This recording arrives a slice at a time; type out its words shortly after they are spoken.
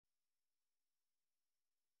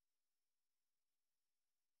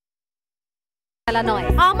খেলা নয়,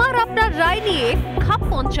 আমার আপনার রায় নিয়ে খাপ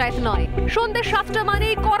পঞ্চায়েত নয়। সন্ধ্যে 7টা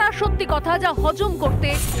মানেই করা সত্যি কথা যা হজম করতে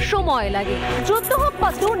সময় লাগে। যুদ্ধ হোক বা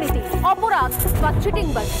দুর্নীতি, অপরাধ বা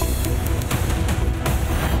চিটিংবাজি,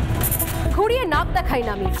 ঘুরিয়ে নাক দেখাই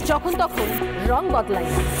না আমি, যখন তখন রং বদলাই।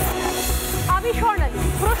 আমি স্বর্ণালী,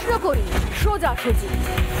 প্রশ্ন করি সোজাসুজি।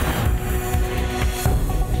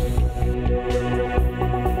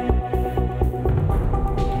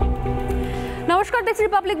 নমস্কার, দেখছি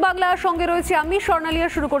রিপাবলিক বাংলা, সঙ্গে রয়েছে আমি স্বর্ণালী।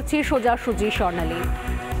 শুরু করছি সোজাসুজি স্বর্ণালী।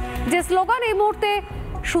 যে স্লোগান এই মুহূর্তে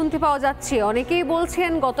শুনতে পাওয়া যাচ্ছে, অনেকেই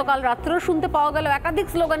বলছেন, গতকাল রাত্রেও শুনতে পাওয়া গেল একাধিক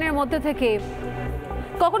স্লোগানের মধ্যে থেকে।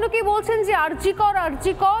 কখনো কি বলছেন যে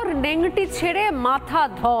আরজি কর, নেংটি ছেড়ে মাথা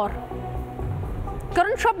ধর,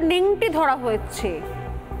 কারণ সব নেংটি ধরা হয়েছে।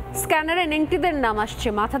 স্ক্যানারে নেংটিদের নাম আসছে,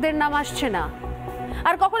 মাথাদের নাম আসছে না।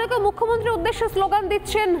 আর কখনো কেউ মুখ্যমন্ত্রীর উদ্দেশ্যে স্লোগান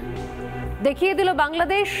দিচ্ছেন, দেখিয়ে দিল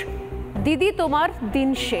বাংলাদেশ, দিদি তোমার দিন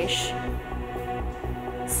শেষ।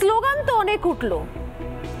 স্লোগান তো অনেক উঠল।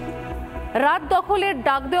 রাত দখলের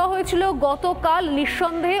ডাক দেওয়া হয়েছিল গতকাল,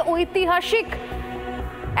 নিঃসন্দেহে ঐতিহাসিক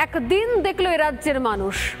একদিন দেখলো এ রাজ্যের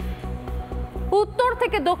মানুষ। উত্তর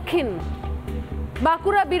থেকে দক্ষিণ,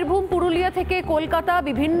 বাঁকুড়া, বীরভূম, পুরুলিয়া থেকে কলকাতা,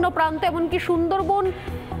 বিভিন্ন প্রান্ত, এমনকি সুন্দরবন,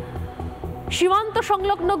 সীমান্ত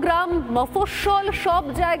সংলগ্ন গ্রাম, মফস্বল, সব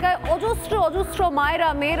জায়গায় অজস্র অজস্র মায়েরা,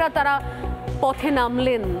 মেয়েরা তারা পথে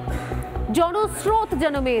নামলেন। জনস্রোত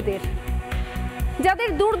যেন মেয়েদের, যাদের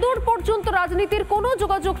দূর দূর পর্যন্ত রাজনীতির কোনো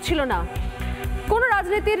যোগাযোগ ছিল না, কোনো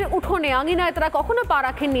রাজনীতির উঠোনে আঙিনায় তারা কখনো পা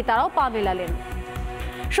রাখেননি, তারাও পা মেলালেন।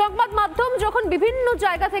 সংবাদ মাধ্যম যখন বিভিন্ন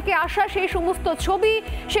জায়গা থেকে আসা সেই সমস্ত ছবি,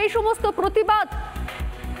 সেই সমস্ত প্রতিবাদ,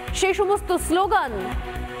 সেই সমস্ত স্লোগান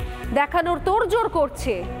দেখানোর তোড়জোড়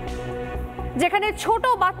করছে, যেখানে ছোট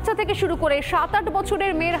বাচ্চা থেকে শুরু করে 7-8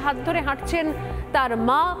 বছরের মেয়ের হাত ধরে হাঁটছেন তার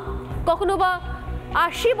মা, কখনো বা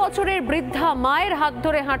 80 বছরের বৃদ্ধা মায়ের হাত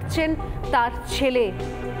ধরে হাঁটছেন তার ছেলে।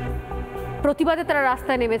 প্রতিবাদে তারা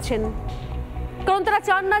রাস্তায় নেমেছেন, কারণ তারা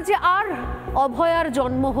চান না যে আর অভয়ার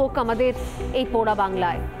জন্ম হোক আমাদের এই পোড়া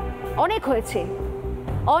বাংলায়। অনেক হয়েছে,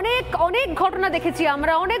 অনেক অনেক ঘটনা দেখেছি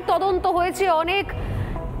আমরা, অনেক তদন্ত হয়েছে, অনেক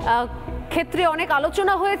ক্ষেত্রে অনেক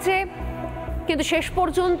আলোচনা হয়েছে, কিন্তু শেষ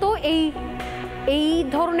পর্যন্ত এই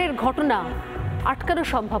ধরনের ঘটনা আটকানো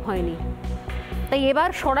সম্ভব হয়নি। তাই এবার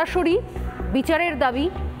সরাসরি বিচারের দাবি,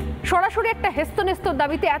 সরাসরি একটা হেস্তনেস্তর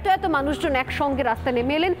দাবিতে এত মানুষজন একসঙ্গে রাস্তায়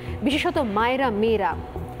নেমে এলেন, বিশেষত মায়েরা, মেয়েরা।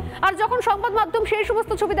 আর যখন সংবাদ মাধ্যম সেই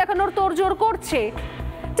সমস্ত ছবি দেখানোর তোড়জোড় করছে,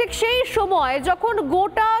 ঠিক সেই সময় যখন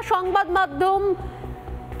গোটা সংবাদ মাধ্যম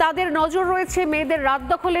তাদের নজর রয়েছে মেয়েদের রাত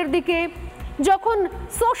দখলের দিকে, যখন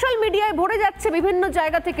সোশ্যাল মিডিয়ায় ভরে যাচ্ছে বিভিন্ন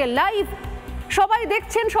জায়গা থেকে লাইভ, সবাই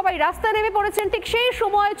দেখছেন, সবাই রাস্তায় নেমে পড়েছেন, ঠিক সেই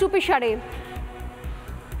সময় চুপিসারে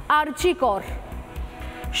আরজি কর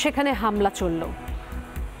সেখানে হামলা চলল।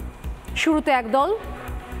 শুরুতে এক দল,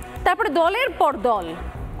 তারপরে দলের পর দল,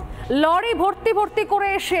 লরি ভর্তি ভর্তি করে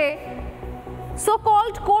এসে সো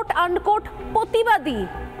কল্ড কোট আনকোট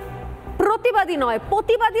প্রতিবাদী নয়,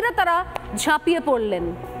 প্রতিবাদীরা তারা ঝাঁপিয়ে পড়লেন।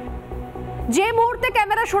 যে মুহূর্তে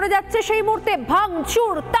ক্যামেরা সরে যাচ্ছে সেই মুহূর্তে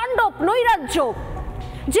ভাঙচুর, তাণ্ডব, নৈরাজ্য।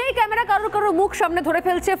 যেই ক্যামেরা কারোর মুখ সামনে ধরে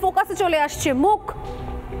ফেলছে, ফোকাসে চলে আসছে মুখ,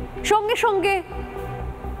 সঙ্গে সঙ্গে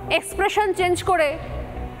এক্সপ্রেশন চেঞ্জ করে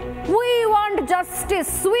উই ওয়ান্ট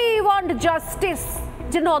জাস্টিস,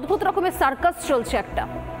 যেন অদ্ভুত রকমের সার্কাস চলছে একটা।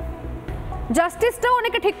 জাস্টিসটাও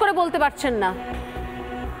অনেকে ঠিক করে বলতে পারছেন না।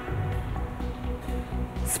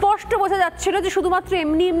 স্পষ্ট বোঝা যাচ্ছিল যে শুধুমাত্র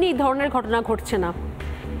এমনি এই ধরনের ঘটনা ঘটছে না,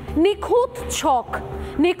 নিখুঁত ছক,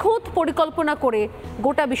 নিখুঁত পরিকল্পনা করে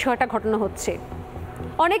গোটা বিষয়টা ঘটনা হচ্ছে।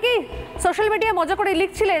 অনেকেই সোশ্যাল মিডিয়ায় মজা করে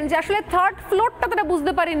লিখছিলেন যে আসলে 3rd ফ্লোরটা তারা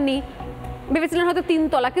বুঝতে পারেননি, ভেবেছিলেন হয়তো 3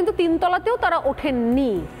 তলা, কিন্তু 3 তলাতেও তারা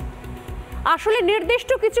ওঠেননি। আসলে নির্দিষ্ট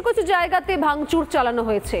কিছু কিছু জায়গাতে ভাঙচুর চালানো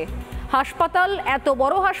হয়েছে। হাসপাতাল, এত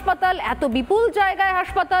বড় হাসপাতাল, এত বিপুল জায়গায়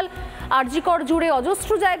হাসপাতাল, আরজি কর জুড়ে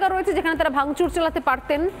অজস্র জায়গা রয়েছে যেখানে তারা ভাঙচুর চালাতে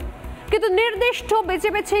পারতেন, কিন্তু নির্দিষ্ট বেছে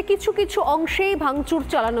বেছে কিছু কিছু অংশেই ভাঙচুর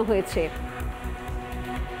চালানো হয়েছে।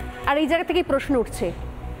 আর এই জায়গা থেকেই প্রশ্ন উঠছে,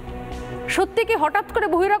 সত্যি কি হঠাৎ করে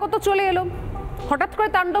বহিরাগত চলে এলো, হঠাৎ করে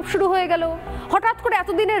তাণ্ডব শুরু হয়ে গেল, হঠাৎ করে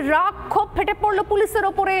এতদিনের রাগ ক্ষোভ ফেটে পড়লো পুলিশের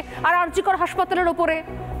ওপরে আর আরজি কর হাসপাতালের ওপরে?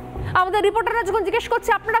 আমাদের রিপোর্টাররা যখন জিজ্ঞেস করছে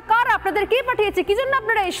আপনারা কারা, আপনাদের কে পাঠিয়েছে, কি জন্য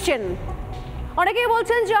আপনারা এসছেন, অনেকেই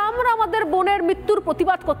বলছেন যে আমরা আমাদের বোনের মৃত্যুর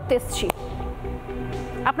প্রতিবাদ করতে এসেছি।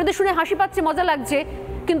 আপনাদের শুনে হাসি পাচ্ছে, মজা লাগছে,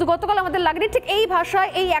 কিন্তু গতকাল আমাদের লাগেনি ঠিক এই ভাষায়,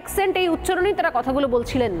 এই অ্যাকসেন্ট, এই উচ্চারণেই তারা কথাগুলো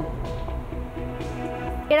বলছিলেন।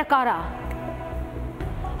 এরা কারা?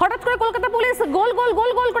 হঠাৎ করে কলকাতা পুলিশ গোল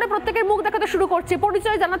গোল করে প্রত্যেকের মুখ দেখাতে শুরু করছে,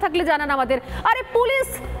 পরিচয় জানা থাকলে জানান আমাদের। আরে পুলিশ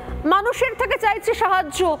মানুষের থেকে চাইছে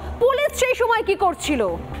সাহায্য, পুলিশ সেই সময় কি করছিল?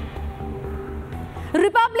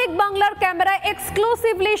 রিপাবলিক বাংলার ক্যামেরায়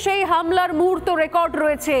এক্সক্লুসিভলি সেই হামলার মুহূর্ত রেকর্ড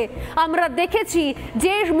রয়েছে। আমরা দেখেছি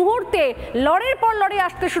যে মুহূর্তে লরির পর লরি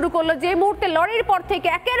আসতে শুরু করলো, যে মুহূর্তে লরির পর থেকে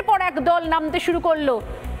একের পর এক দল নামতে শুরু করলো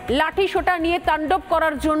লাঠি সোটা নিয়ে তাণ্ডব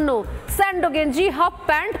করার জন্য। স্যান্ডো গেঞ্জি, হাফ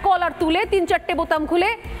প্যান্ট, কলার তুলে 3-4টে বোতাম খুলে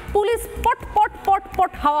পুলিশ পট পট পট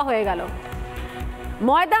পট হাওয়া হয়ে গেল।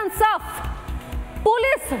 ময়দান সাফ,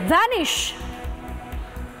 পুলিশ ভ্যানিশ।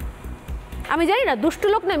 আমি জানি না দুষ্টু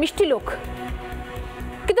লোক না মিষ্টি লোক,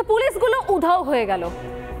 কিন্তু পুলিশগুলো উধাও হয়ে গেল।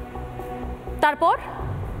 তারপর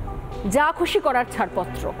যা খুশি করার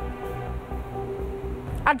ছাড়পত্র।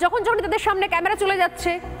 আর যখন যখন তাদের সামনে ক্যামেরা চলে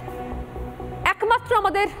যাচ্ছে, একমাত্র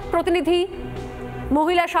আমাদের প্রতিনিধি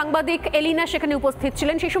মহিলা সাংবাদিক এলিনা সেখানে উপস্থিত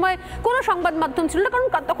ছিলেন। সেই সময় কোনো সংবাদ মাধ্যম ছিল না, কারণ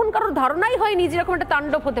তখন কারোর ধারণাই হয়নি যে এরকম একটা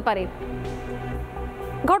তাণ্ডব হতে পারে।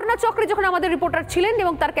 ঘটনাচক্রে যখন আমাদের রিপোর্টার ছিলেন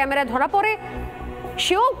এবং তার ক্যামেরায় ধরা পড়ে,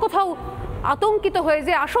 সেও কোথাও আতঙ্কিত হয়ে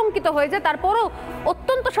যায়, আশঙ্কিত হয়ে যায়। তারপরও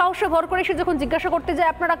অত্যন্ত সাহসে ভর করে সে যখন জিজ্ঞাসা করতে যায়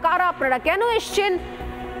আপনারা কারা, আপনারা কেন এসছেন,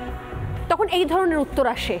 তখন এই ধরনের উত্তর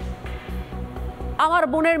আসে, আমার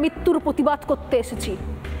বোনের মৃত্যুর প্রতিবাদ করতে এসেছি।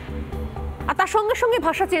 আর তার সঙ্গে সঙ্গে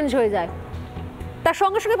ভাষা চেঞ্জ হয়ে যায়, তার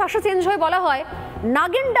সঙ্গে সঙ্গে ভাষা চেঞ্জ হয়ে বলা হয়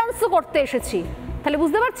নাগিন ডান্সও করতে এসেছি। তাহলে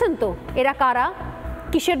বুঝতে পারছেন তো এরা কারা,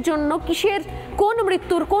 কিসের জন্য, কিসের, কোন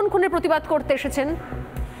মৃত্যুর, কোন খুনের প্রতিবাদ করতে এসেছেন?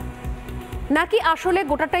 নাকি আসলে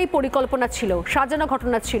গোটাটাই পরিকল্পনা ছিল, সাজানো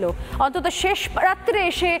ঘটনা ছিল? অন্তত শেষ রাত্রে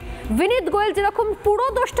এসে বিনীত গোয়েল যেরকম পুরো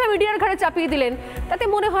দোষটা মিডিয়ার ঘাড়ে চাপিয়ে দিলেন, তাতে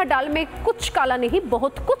মনে হয় ডাল মে কুছ কালা নেহি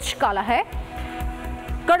বহুত কুছ কালা হ্যায়।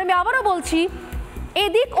 কারণ আমি আবারও বলছি,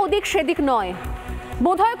 এদিক ওদিক সেদিক নয়,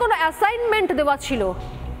 বোধহয় কোনো অ্যাসাইনমেন্ট দেওয়া ছিল।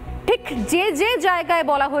 ঠিক যে যে জায়গায়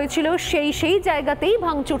বলা হয়েছিল সেই জায়গাতেই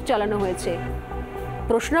ভাঙচুর চালানো হয়েছে।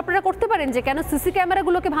 প্রশ্ন আপনারা করতে পারেন যে কেন সিসি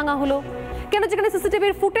ক্যামেরাগুলোকে ভাঙা হলো, কেন যেখানে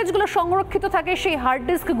সিসিটিভির ফুটেজগুলো সংরক্ষিত থাকে সেই হার্ড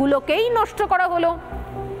ডিস্কগুলোকেই নষ্ট করা হলো,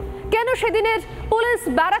 কেন সেদিনের পুলিশ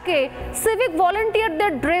ব্যারাকে সিভিক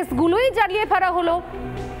ভলেন্টিয়ারদের ড্রেসগুলোই জ্বালিয়ে ফেলা হলো,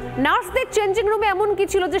 নার্সদের চেঞ্জিং রুমে এমন কি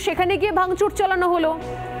ছিল যে সেখানে গিয়ে ভাঙচুর চালানো হলো,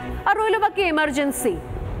 আর রইল বাকি এমার্জেন্সি,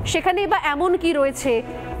 সেখানেই বা এমন কি রয়েছে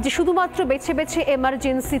যে শুধুমাত্র বেছে বেছে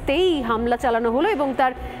এমার্জেন্সিতেই হামলা চালানো হলো এবং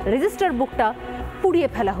তার রেজিস্টার বুকটা পুড়িয়ে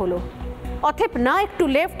ফেলা হলো। অথেপ না একটু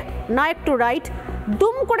লেফট না একটু রাইট,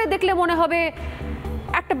 দুম করে দেখলে মনে হবে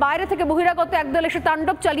একটা বাইরে থেকে বহিরাগত একদল এসে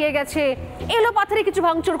তাণ্ডব চালিয়ে গেছে, এলো পাথারি কিছু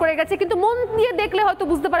ভাঙচুর করে গেছে। কিন্তু মন দিয়ে দেখলে হয়তো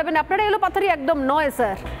বুঝতে পারবেন আপনারা এলো পাথারি একদম নয়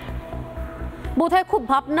স্যার। বোধহয় খুব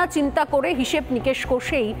ভাবনা চিন্তা করে হিসেব নিকেশ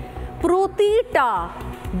কষেই প্রতিটা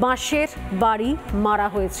বাঁশের বাড়ি মারা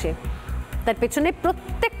হয়েছে। তার পেছনে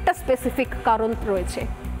প্রত্যেকটা স্পেসিফিক কারণ রয়েছে,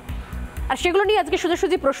 আর সেগুলো নিয়ে আজকে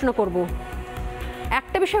সোজাসুজি প্রশ্ন করব।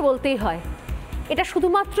 একটা বিষয় বলতেই হয়, এটা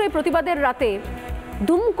শুধুমাত্র এই প্রতিবাদের রাতে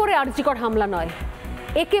দুম করে আরজিকর হামলা নয়,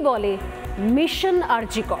 একে বলে মিশন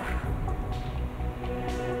আরজিকর।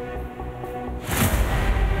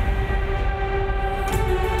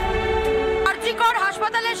 আরজিকর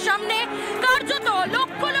হাসপাতালের সামনে কার্যত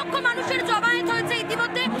লক্ষ লক্ষ মানুষের জমায়েত হয়েছে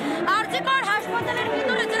ইতিমধ্যে। আরজিকর হাসপাতালের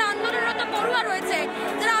ভিতরে যারা আন্দোলনরত পড়ুয়া রয়েছে,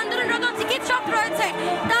 যারা আন্দোলনরত চিকিৎসক রয়েছে,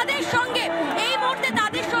 তাদের সঙ্গে এই মুহূর্তে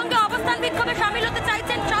তাদের সঙ্গে অবস্থান বিক্ষোভে সামিল হতে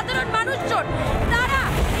চাইছেন সাধারণ মানুষজন। তারা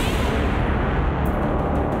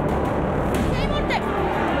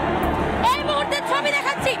এই মুহূর্তে ছবি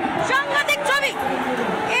দেখাচ্ছি, সাংঘাতিক ছবি,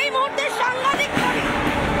 এই মুহূর্তে সাংঘাতিক ছবি।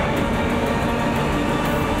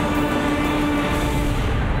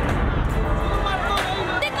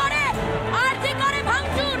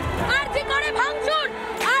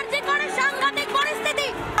 সাংঘাতিক পরিস্থিতি।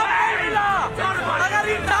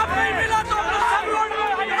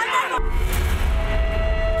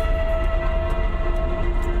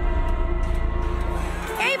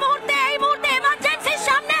 এই মুহূর্তে এমার্জেন্সির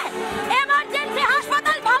সামনে, এমার্জেন্সি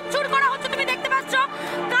হাসপাতাল ভাঙচুর করা হচ্ছে। তুমি দেখতে পাচ্ছ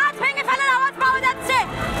কাঁচ ভেঙে ফেলার আওয়াজ পাওয়া যাচ্ছে,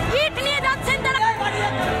 ইট নিয়ে যাচ্ছেন তারা।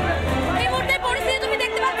 এই মুহূর্তে পরিস্থিতি তুমি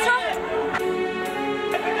দেখতে পাচ্ছ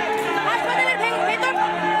হাসপাতালের ভেতর।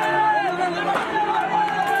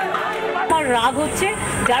 আমার রাগ হচ্ছে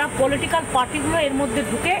যারা পলিটিক্যাল পার্টিগুলো এর মধ্যে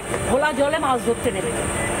ঢুকে খোলা জলে মাছ ধরতে নেবে।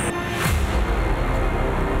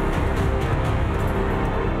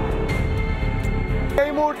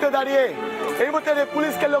 এই মুহূর্তে দাঁড়িয়ে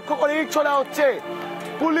পুলিশকে লক্ষ্য করে ইট ছোড়া হচ্ছে,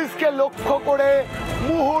 পুলিশকে লক্ষ্য করে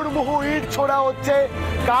মুহুর্মুহু ইট ছোড়া হচ্ছে।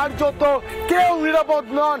 কার্যত কেউ নিরাপদ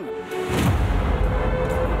নন।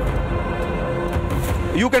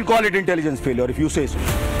 You can call it intelligence failure if you say so.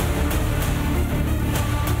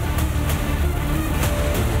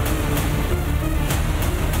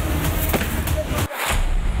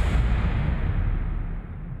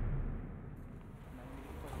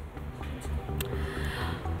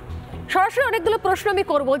 সরাসরি অনেক অনেকগুলো প্রশ্ন আমি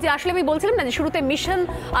করবো, যে আসলে আমি বলছিলাম না যে শুরুতে মিশন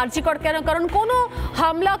আরজিকর কেন, কারণ কোনো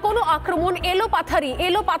হামলা, কোনো আক্রমণ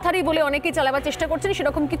এলোপাথারি বলে অনেকেই চালাবার চেষ্টা করছেন,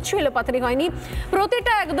 সেরকম কিচ্ছু এলোপাথারি হয়নি।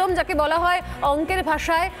 প্রতিটা একদম যাকে বলা হয় অঙ্কের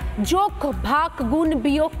ভাষায় যোগ ভাগ গুণ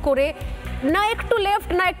বিয়োগ করে, না একটু লেফট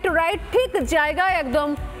না একটু রাইট, ঠিক জায়গায় একদম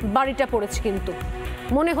বাড়িটা পড়েছে। কিন্তু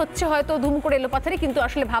মনে হচ্ছে হয়তো ধুম করে এলোপাথারি, কিন্তু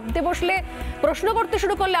আসলে ভাবতে বসলে, প্রশ্ন করতে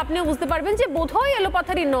শুরু করলে আপনিও বুঝতে পারবেন যে বোধহয়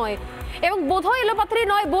এলোপাথারি নয়। এবং বোধহয় এলোপাথারি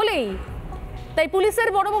নয় বলেই তাই পুলিশের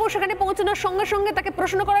বড়বাবু সেখানে পৌঁছানোর সঙ্গে সঙ্গে, তাকে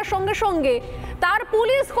প্রশ্ন করার সঙ্গে সঙ্গে তার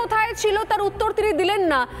পুলিশ কোথায় ছিল তার উত্তর তিনি দিলেন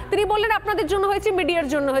না। তিনি বললেন আপনাদের জন্য হয়েছে, মিডিয়ার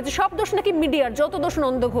জন্য হয়েছে। সব দোষ নাকি মিডিয়ার, যত দোষ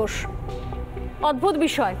নন্দ ঘোষ। অদ্ভুত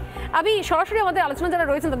বিষয়। আমি সরাসরি আমাদের আলোচনা যারা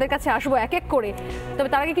রয়েছেন তাদের কাছে আসবো এক এক করে, তবে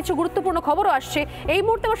তার আগে কিছু গুরুত্বপূর্ণ খবরও আসছে। এই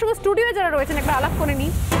মুহূর্তে আমার সঙ্গে স্টুডিওয়ে যারা রয়েছেন একটা আলাপ করে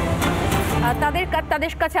নিই,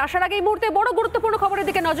 তাদের কাছে আসার আগে এই মুহূর্তে বড় গুরুত্বপূর্ণ খবরের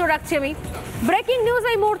দিকে নজর রাখছি আমি। ব্রেকিং নিউজ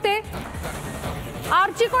এই মুহূর্তে,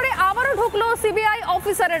 আরজি করে আবারও ঢুকলো সিবিআই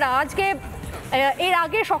অফিসারেরা। আজকে এর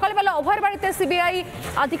আগে সকালবেলা অভয়ের বাড়িতে সিবিআই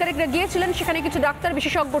আধিকারিকরা গিয়েছিলেন, সেখানে কিছু ডাক্তার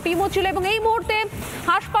বিশেষজ্ঞ টিমও ছিল। এবং এই মুহূর্তে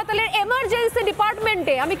হাসপাতালের এমার্জেন্সি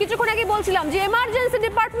ডিপার্টমেন্টে, আমি কিছুক্ষণ আগে বলছিলাম যে এমার্জেন্সি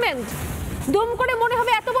ডিপার্টমেন্ট দুম করে মনে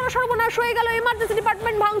হবে এত বড় সর্বনাশ হয়ে গেল, এমার্জেন্সি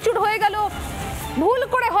ডিপার্টমেন্ট ভাঙচুর হয়ে গেল। ভুল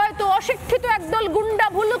করে হয়তো অশিক্ষিত একদল গুন্ডা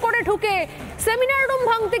ভুল করে ঢুকে সেমিনার রুম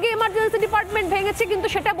ভাঙতে গিয়ে এমার্জেন্সি ডিপার্টমেন্ট ভেঙেছে, কিন্তু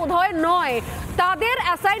সেটা বোধহয় নয়। তাদের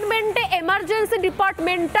অ্যাসাইনমেন্টে এমার্জেন্সি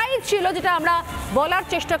ডিপার্টমেন্টটাই ছিল, যেটা আমরা বলার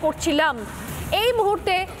চেষ্টা করছিলাম। এই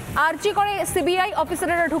মুহূর্তে আরজি করে সিবিআই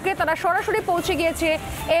অফিসাররা ঢুকে তারা সরাসরি পৌঁছে গিয়েছে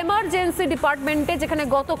এমার্জেন্সি ডিপার্টমেন্টে, যেখানে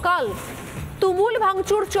গতকাল তুমুল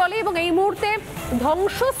ভাঙচুর চলে এবং এই মুহূর্তে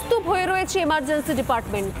ধ্বংসস্তূপ হয়ে রয়েছে এমার্জেন্সি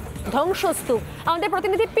ডিপার্টমেন্ট। ধ্বংসস্তূপ। আমাদের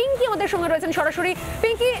প্রতিনিধি পিঙ্কি আমাদের সঙ্গে রয়েছেন সরাসরি।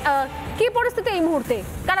 পিঙ্কি, কি পরিস্থিতি এই মুহূর্তে,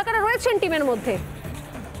 কারা কারা রয়েছেন টিমের মধ্যে?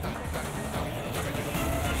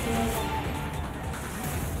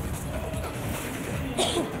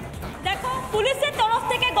 দেখো, পুলিশের তরফ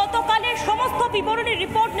থেকে গতকালের সমস্ত বিবরণী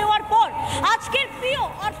রিপোর্ট নেওয়ার পর আজকের প্রিয়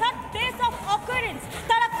অর্থাৎ প্লেস অফ অকারেন্স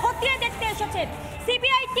তারা খতিয়ে দেখতে এসেছেন।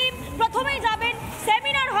 সিবিআই টিম প্রথমেই যাবেন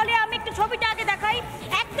সেমিনার হলে। আমি একটু ছবিটা আগে দেখাই।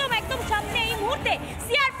 একদম সামনে এই মুহূর্তে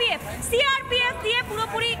সিআরপিএফ দিয়ে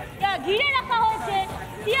পুরোপুরি ঘিরে রাখা হয়েছে।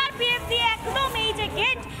 সিআরপিএফ দিয়ে একদম এই যে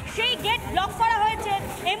গেট, সেই গেট ব্লক করা হয়েছে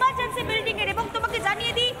এমার্জেন্সি বিল্ডিং এর। এবং তোমাকে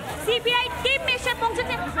জানিয়ে দিই সিবিআই টিম এসে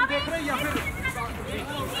পৌঁছেছে।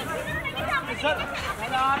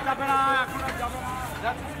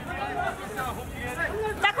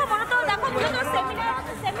 দেখো মূলত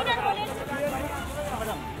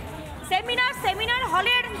সেমিনার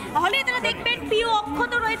হলে তারা দেখবেন পিও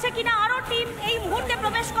অক্ষত রয়েছে কিনা। আরো টিম এই মুহূর্তে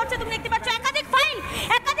প্রবেশ করছে। তুমি দেখতে পাচ্ছ একাধিক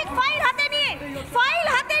ফাইল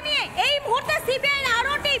হাতে নিয়ে এই মুহূর্তে সিবিআই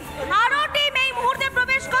আরো টিম এই মুহূর্তে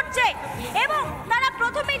প্রবেশ করছে। এবং তারা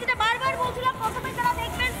প্রথমেই, যেটা বারবার বলছিলাম, প্রথমে তারা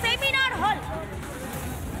দেখবেন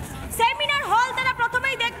সেমিনার হল তারা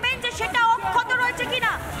প্রথমেই দেখবেন যে সেটা অক্ষত রয়েছে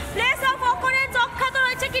কিনা, প্লেস অফ অকারেন্স অক্ষত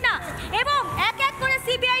রয়েছে কিনা। এবং এক এক করে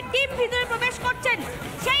সিবিআই টিম ভিতরে প্রবেশ করছেন।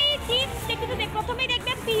 সেই টিম প্রথমেই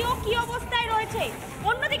দেখবেন পিও কি অবস্থায় রয়েছে।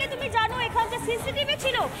 অন্যদিকে তুমি জানো এখানে যে সিসিটিভি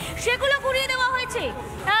ছিল সেগুলো ঘুরিয়ে দেওয়া হয়েছে।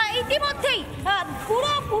 ইতিমধ্যেই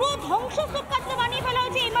পুরো ধ্বংসস্তূপ বানিয়ে ফেলা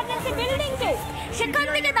হয়েছে এমার্জেন্সি বিল্ডিংকে। সেখান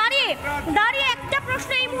থেকে দাঁড়িয়ে একটা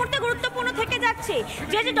প্রশ্ন এই মুহূর্তে গুরুত্বপূর্ণ থেকে যাচ্ছে,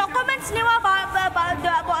 যে ডকুমেন্টস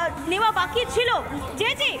নেওয়া বাকি ছিল, যে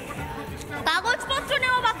কাগজপত্র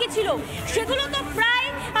নেওয়া বাকি ছিল, সেগুলো তো প্রায়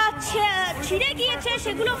ছিঁড়ে গিয়েছে,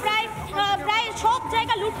 সেগুলো প্রায় সব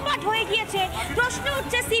জায়গা লুটপাট হয়ে গিয়েছে। প্রশ্ন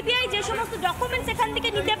উঠছে সিবিআই যে সমস্ত ডকুমেন্টস এখান থেকে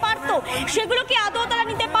নিতে পারতো সেগুলো কি আদৌ তারা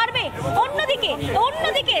নিতে পারবে?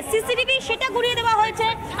 অন্যদিকে সিসিটিভি সেটা ঘুরিয়ে দেওয়া হয়েছে।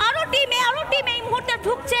 আরো টিম এই মুহূর্তে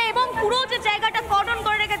ঢুকছে এবং পুরো যে জায়গাটা কর্ডন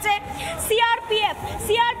করে রেখেছে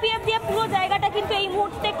সিআরপিএফ দিয়ে পুরো জায়গাটা কিন্তু এই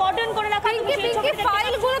মুহূর্তে কর্ডন করে রাখা।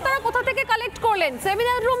 ফাইলগুলো তারা কোথা থেকে কালেক্ট করলেন?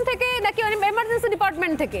 সেমিনার রুম থেকে নাকি এমার্জেন্সি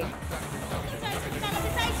ডিপার্টমেন্ট থেকে?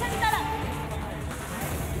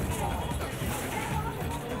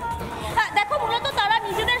 দেখো, মূলত তারা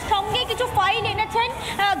নিজেদের সঙ্গে কিছু ফাইল এনেছেন।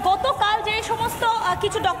 গতকাল যে সমস্ত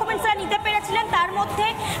কিছু ডকুমেন্টস নিতে পেরেছিলেন তার মধ্যে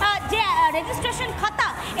যে রেজিস্ট্রেশন খাতা,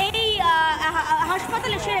 এই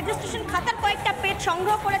হাসপাতালে সেই রেজিস্ট্রেশন খাতার কয়েকটা পেজ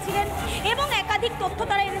সংগ্রহ করেছিলেন এবং একাধিক তথ্য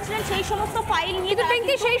তারা এনেছিলেন। সেই সমস্ত ফাইল নিয়ে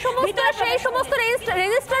সেই সমস্ত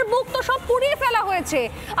রেজিস্টার বুক তো সব পুড়িয়ে ফেলা হয়েছে।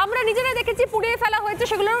 আমরা নিজেরা দেখেছি পুড়িয়ে ফেলা হয়েছে।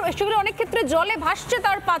 সেগুলো অনেক ক্ষেত্রে জলে ভাসছে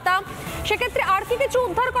তার পাতা। সেক্ষেত্রে আর কি কিছু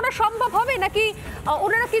উদ্ধার করা সম্ভব হবে, নাকি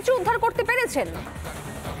ওনারা কিছু উদ্ধার করতে পেরেছেন?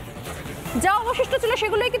 যা অবশিষ্ট ছিল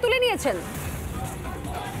সেগুলোই কি তুলে নিয়েছেন?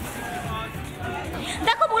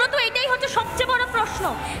 দেখো, মূলত এটাই হচ্ছে সবচেয়ে বড় প্রশ্ন।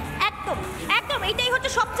 একদম এটাই হচ্ছে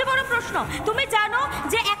সবচেয়ে বড় প্রশ্ন। তুমি জানো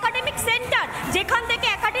যে একাডেমিক সেন্টার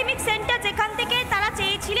যেখান থেকে তারা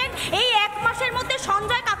চেয়েছিলেন এই 1 মাসের মধ্যে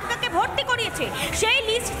সঞ্জয় কাকাকে ভর্তি করিয়েছে সেই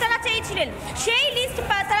লিস্ট তারা চেয়েছিলেন, সেই লিস্ট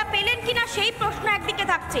তারা পেলেন কিনা সেই প্রশ্ন একদিকে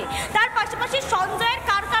থাকছে। তার পাশাপাশি সঞ্জয়ের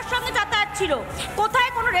কার কার সঙ্গে যাতায়াত ছিল,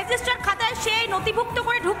 কোথায় কোনো রেজিস্টার খাতায় সে নথিভুক্ত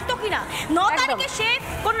করে ঢুকতো কিনা, 9 তারিখে সে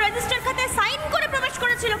কোনো রেজিস্টার খাতায় সাইন করে প্রবেশ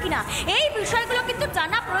করেছিল কিনা, এই বিষয়গুলো কিন্তু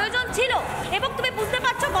জানা প্রয়োজন ছিল। এবং তুমি বুঝতে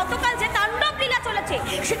পারছো গতকাল যে তাণ্ডব লীলা চলেছে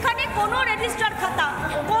সেখানে কোনো রেজিস্টার খাতা,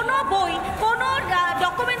 কোনো বই, কোনো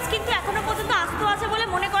ডকুমেন্টস কিন্তু এখনো পর্যন্ত আস্ত আছে বলে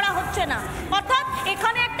মনে করা হচ্ছে না। অর্থাৎ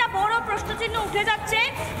এখানে একটা বড় প্রশ্নচিহ্ন উঠে যাচ্ছে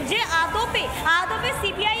যে আদপে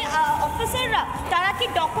সিবিআই অফিসাররা তারা কি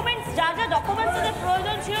ডকুমেন্টস, যা যা ডকুমেন্টসের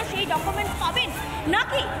প্রয়োজন ছিল সেই ডকুমেন্টস পাবেন,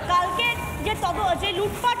 নাকি কালকে যে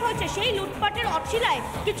লুটপাট হয়েছে সেই লুটপাটের অছিলায়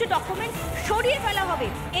কিছু ডকুমেন্টস সরিয়ে ফেলা হবে।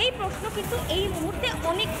 এই প্রশ্ন কিন্তু এই মুহূর্তে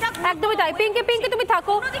অনেকটা। একদমই তাই। পিঙ্কি তুমি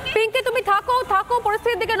থাকো, তুমি থাকো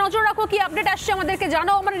পরিস্থিতির দিকে নজর রাখো, কি আপডেট আসছে আমাদেরকে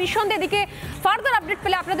জানাও। আমরা নিঃসন্দেহে এদিকে ফার্দার আপডেট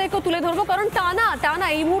পেলে আপনাদেরকেও তুলে ধরবো, কারণ টানা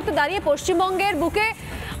এই মুহূর্তে দাঁড়িয়ে পশ্চিমবঙ্গের বুকে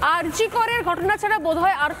আরজি করের ঘটনা ছাড়া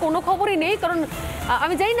বোধহয় আর কোনো খবরই নেই। কারণ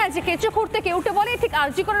আমি জানি না যে কেঁচো খুঁড়তে কেউটে বলে, ঠিক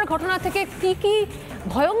আরজি করের ঘটনা থেকে কি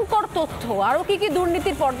ভয়ঙ্কর তথ্য, আরও কি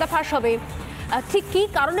দুর্নীতির পর্দাফাঁস হবে, ঠিক কী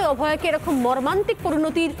কারণে অভয়কে এরকম মর্মান্তিক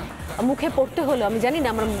পরিণতির মুখে পড়তে হলো আমি জানি না।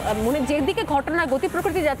 আমার মনে যেদিকে ঘটনার গতি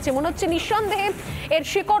প্রকৃতি যাচ্ছে মনে হচ্ছে নিঃসন্দেহে এর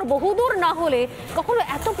শিকড় বহুদূর না হলে কখনো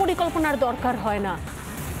এত পরিকল্পনার দরকার হয় না,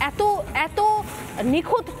 এত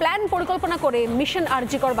নিখুঁত প্ল্যান পরিকল্পনা করে মিশন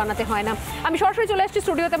আরজিকর বানাতে হয় না। আমি সরাসরি চলে আসছি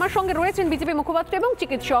স্টুডিওতে, আমার সঙ্গে রয়েছেন বিজেপি মুখপাত্র এবং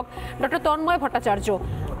চিকিৎসক ডক্টর তন্ময়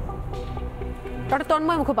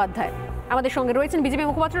মুখোপাধ্যায়। আমাদের সঙ্গে রয়েছেন বিজেপি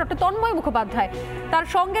মুখপাত্র ডক্টর তন্ময় মুখোপাধ্যায়, তার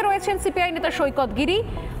সঙ্গে রয়েছেন সিপিআই নেতা সৈকত গিরি,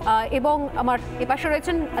 এবং আমার এপাশে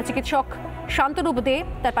রয়েছেন চিকিৎসক শান্তনুপ দে,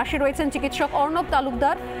 তার পাশে রয়েছেন চিকিৎসক অর্ণব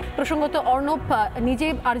তালুকদার। প্রসঙ্গত অর্ণব নিজে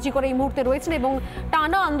আরজি করে এই মুহূর্তে রয়েছেন এবং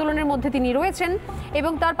টানা আন্দোলনের মধ্যে তিনি রয়েছেন,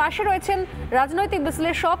 এবং তার পাশে রয়েছেন রাজনৈতিক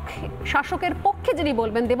বিশ্লেষক, শাসকের পক্ষে যিনি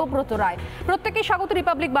বলবেন দেবব্রত রায়। প্রত্যেকেই স্বাগত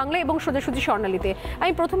রিপাবলিক বাংলা এবং সোজাসুজি স্বর্ণালীতে।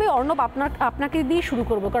 আমি প্রথমে অর্ণব আপনাকে দিয়ে শুরু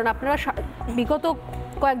করব, কারণ আপনারা বিগত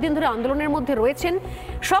কয়েকদিন ধরে আন্দোলনের মধ্যে রয়েছেন।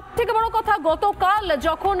 সব থেকে বড় কথা, গতকাল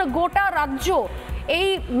যখন গোটা রাজ্য এই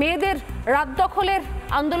মেয়েদের রাত দখলের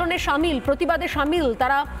আন্দোলনে সামিল, প্রতিবাদে সামিল,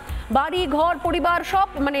 তারা বাড়ি ঘর পরিবার সব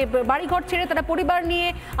বাড়ি ঘর ছেড়ে তারা পরিবার নিয়ে,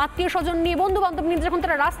 আত্মীয় স্বজন নিয়ে, বন্ধু বান্ধব নিয়ে যখন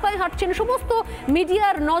তারা রাস্তায় হাঁটছেন, সমস্ত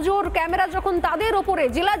মিডিয়ার নজর ক্যামেরা যখন তাদের ওপরে,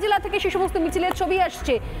 জেলা থেকে সে সমস্ত মিছিলের ছবি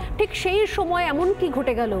আসছে, ঠিক সেই সময় এমন কি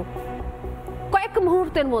ঘটে গেল কয়েক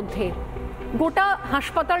মুহূর্তের মধ্যে গোটা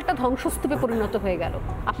হাসপাতালটা ধ্বংসস্তূপে পরিণত হয়ে গেল।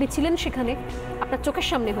 আপনি ছিলেন সেখানে, আপনার চোখের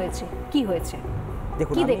সামনে হয়েছে, কি হয়েছে,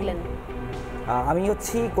 কি দেখলেন? আমি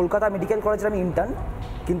হচ্ছি কলকাতা মেডিকেল কলেজের আমি ইন্টার্ন,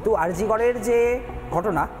 কিন্তু আরজিকরের যে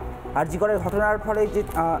ঘটনা, আরজিকরের ঘটনার ফলে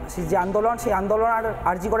যে আন্দোলন, সেই আন্দোলন আর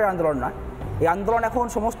আরজিকরের আন্দোলন না। এই আন্দোলন এখন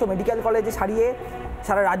সমস্ত মেডিকেল কলেজে ছাড়িয়ে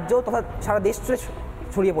সারা রাজ্য তথা সারা দেশ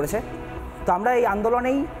ছড়িয়ে পড়েছে। তো আমরা এই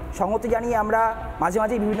আন্দোলনেই সংহতি জানিয়ে আমরা মাঝে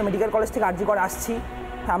মাঝেই বিভিন্ন মেডিকেল কলেজ থেকে আরজিকরে আসছি,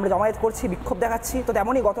 আমরা জমায়েত করছি, বিক্ষোভ দেখাচ্ছি। তো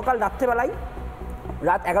তেমনই গতকাল রাত্রেবেলায়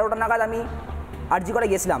রাত 11টা নাগাদ আমি আরজিকরে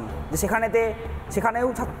গেছিলাম, যে সেখানেও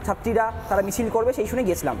ছাত্রীরা তারা মিছিল করবে সেই শুনে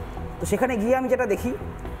গিয়েছিলাম। তো সেখানে গিয়ে আমি যেটা দেখি,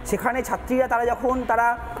 সেখানে ছাত্রীরা তারা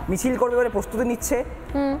মিছিল করবে বলে প্রস্তুতি নিচ্ছে,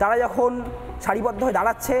 তারা যখন সারিবদ্ধ হয়ে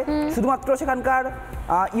দাঁড়াচ্ছে, শুধুমাত্র সেখানকার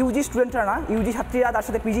ইউজি স্টুডেন্টরা না, ইউজি ছাত্রীরা, তার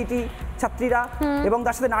সাথে পিজিটি ছাত্রীরা এবং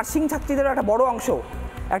তার সাথে নার্সিং ছাত্রীদের একটা বড় অংশ,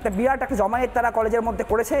 একটা বিরাট একটা জমায়েত তারা কলেজের মধ্যে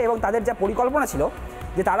করেছে। এবং তাদের যা পরিকল্পনা ছিল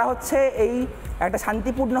যে তারা হচ্ছে এই একটা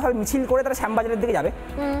শান্তিপূর্ণভাবে মিছিল করে তারা শ্যামবাজারের দিকে যাবে।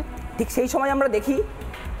 ঠিক সেই সময় আমরা দেখি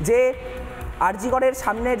যে আরজিকরের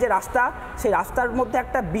সামনের যে রাস্তা, সেই রাস্তার মধ্যে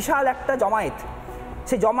একটা বিশাল একটা জমায়েত,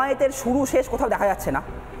 সেই জমায়েতের শুরু শেষ কোথাও দেখা যাচ্ছে না।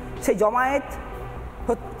 সেই জমায়েত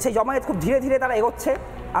খুব ধীরে ধীরে তারা এগোচ্ছে।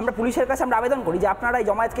 আমরা পুলিশের কাছে আমরা আবেদন করি যে আপনারা এই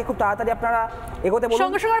জমায়েতকে খুব তাড়াতাড়ি আপনারা এগোতে বলুন।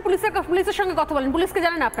 সঙ্গে সঙ্গে পুলিশের সঙ্গে কথা বলেন, পুলিশকে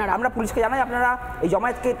জানান আপনারা? আমরা পুলিশকে জানাই আপনারা এই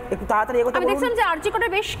জমায়েতকে একটু তাড়াতাড়ি এগোতে বলুন। আমি দেখলাম যে আরজিকরে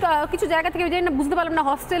বেশ কিছু জায়গা থেকে, জানি না, বুঝতে পারলাম না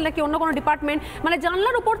হস্টেল নাকি অন্য কোনো ডিপার্টমেন্ট,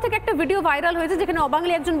 জানলার উপর থেকে একটা ভিডিও ভাইরাল হয়েছে যেখানে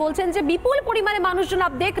অবাঙালি একজন বলছেন যে বিপুল পরিমাণে মানুষজন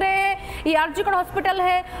আপ দেখ রে হ্যাঁ, ये आरजीकर हॉस्पिटल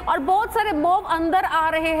है और बहुत सारे मॉब अंदर आ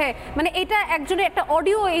रहे हैं। এটা একজনের একটা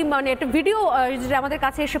অডিও, এই একটা ভিডিও যেটা আমাদের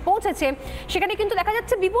কাছে এসে পৌঁছেছে, সেখানে কিন্তু দেখা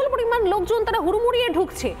যাচ্ছে বিপুল পরিমাণ লোকজন তারা হুড়মুড়িয়ে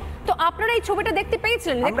ঢুকছে। তো আপনারা এই ছবিটা দেখতে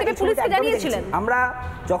পেয়েছিলেন, দেখতে পেয়ে পুলিশকে জানিয়েছিলেন? আমরা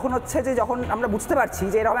যখন আমরা বুঝতে পারছি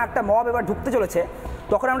যে এরকম একটা মব এবার ঢুকতে চলেছে,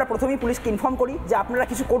 তখন আমরা প্রথমেই পুলিশকে ইনফর্ম করি যে আপনারা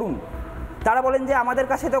কিছু করুন। তারা বলেন যে আমাদের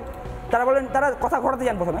কাছে তো, তারা কথা ঘটাতে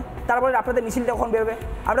যান প্রথমে, তারা বলেন আপনাদের মিছিলটা কখন বেরোবে,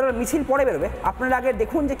 আপনারা মিছিল পরে বেরোবে, আপনারা আগে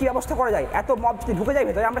দেখুন যে কী ব্যবস্থা করা যায়, এত মব যদি ঢুকে যায়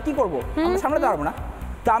ভেতরে আমরা কী করবো, আমরা সামলাতে পারবো না।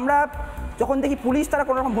 তো আমরা যখন দেখি পুলিশ তারা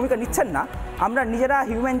কোনো রকম ভূমিকা নিচ্ছেন না, আমরা নিজেরা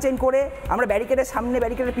হিউম্যান চেইন করে আমরা ব্যারিকেডের সামনে,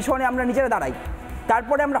 ব্যারিকেডের পিছনে আমরা নিজেরা দাঁড়াই।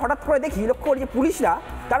 তারপরে আমরা হঠাৎ করে লক্ষ্য করি যে পুলিশরা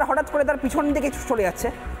তারা হঠাৎ করে তার পিছন দিকে চলে যাচ্ছে,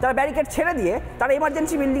 তারা ব্যারিকেড ছেড়ে দিয়ে তারা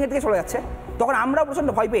এমার্জেন্সি বিল্ডিংয়ের দিকে চলে যাচ্ছে। তখন আমরাও প্রচণ্ড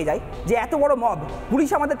ভয় পেয়ে যাই যে এত বড় মব, পুলিশ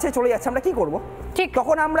আমাদের ছেড়ে চলে যাচ্ছে, আমরা কী করবো? ঠিক।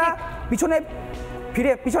 তখন আমরা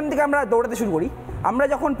পিছন দিকে আমরা দৌড়াতে শুরু করি। আমরা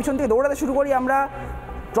যখন পিছন থেকে দৌড়াতে শুরু করি, আমরা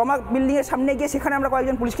ট্রমা বিল্ডিংয়ের সামনে গিয়ে সেখানে আমরা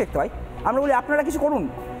কয়েকজন পুলিশকে দেখতে পাই। আমরা বলি আপনারা কিছু করুন।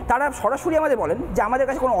 তারা সরাসরি আমাদের বলেন যে আমাদের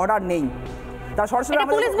কাছে কোনো অর্ডার নেই। তারা সরাসরি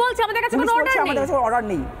পুলিশ বলছে আমাদের কাছে কোনো অর্ডার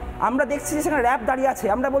নেই। আমরা দেখছি যে সেখানে র্যাব দাঁড়িয়ে আছে,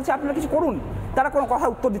 আমরা বলছি আপনারা কিছু করুন। তারা কোনো কথা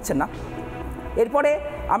উত্তর দিচ্ছেন না। এরপরে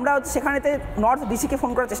আমরা সেখানেতে নর্থ ডিসিকে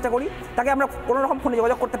ফোন করার চেষ্টা করি, তাকে আমরা কোনো রকম ফোনে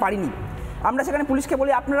যোগাযোগ করতে পারিনি। আমরা সেখানে পুলিশকে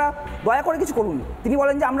বলি আপনারা দয়া করে কিছু করুন। তিনি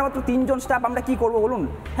বলেন যে আমরা মাত্র 3 জন স্টাফ, আমরা কী করবো বলুন?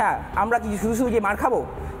 হ্যাঁ, আমরা কি শুধু গিয়ে মার খাবো?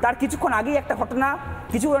 তার কিছুক্ষণ আগেই একটা ঘটনা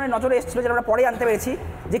কিছু জনের নজরে এসেছিলো, যেটা আমরা পরে জানতে পেরেছি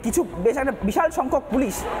যে কিছু বেশ একটা বিশাল সংখ্যক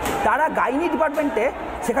পুলিশ তারা গাইনি ডিপার্টমেন্টে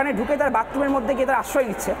সেখানে ঢুকে তার বাথরুমের মধ্যে গিয়ে তারা আশ্রয়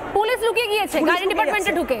নিচ্ছে। পুলিশ লুকিয়ে গিয়েছে গাইনি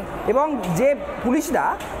ডিপার্টমেন্টে ঢুকে, এবং যে পুলিশরা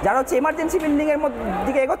যারা হচ্ছে এমার্জেন্সি বিল্ডিংয়ের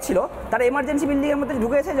দিকে এগোচ্ছিল, তারা এমার্জেন্সি বিল্ডিংয়ের মধ্যে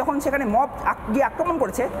ঢুকেছে। যখন সেখানে মব গিয়ে আক্রমণ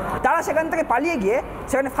করেছে, তারা সেখান থেকে পালিয়ে গিয়ে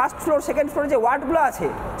সেখানে ফার্স্ট ফ্লোর সেকেন্ড ফ্লোরে যে ওয়ার্ডগুলো আছে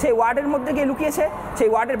সেই ওয়ার্ডের মধ্যে গিয়ে লুকিয়েছে, সেই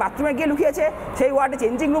ওয়ার্ডের বাথরুমে গিয়ে লুকিয়েছে, সেই ওয়ার্ডে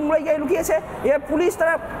চেঞ্জিং রুমগুলোয় গিয়ে লুকিয়েছে। এবার পুলিশ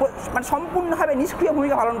তারা মানে সম্পূর্ণভাবে নিষ্ক্রিয়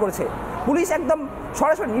ভূমিকা পালন করেছে। পুলিশ একদম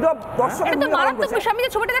সরাসরি নীরব দর্শকের ভূমিকা পালন করেছে। আমি যে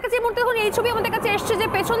ছবিটা দেখাচ্ছি এই মুহূর্তে, এই ছবি আমাদের কাছে এসছে যে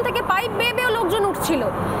পেছন থেকে পাইপ বেয়ে বেয়ে লোকজন উঠছিল,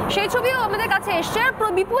 সেই ছবিও আমাদের কাছে এসছে। আর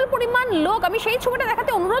বিপুল পরিমাণ লোক, আমি সেই ছবিটা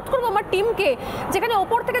দেখাতে অনুরোধ করবো আমার টিমকে, যেখানে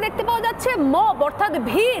ওপর থেকে দেখতে পাওয়া যাচ্ছে মব অর্থাৎ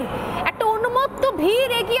ভিড়, একটা উন্মত্ত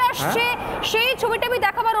ভিড় এগিয়ে আসছে। সেই ছবিটা আমি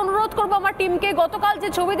দেখাবার অনুরোধ করবো আমার টিমকে। গতকাল যে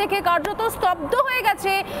ছবি দেখে কার্যত স্তব্ধ হয়ে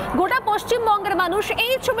গেছে গোটা পশ্চিমবঙ্গের মানুষ,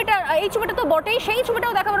 এই ছবিটা তো বটেই, সেই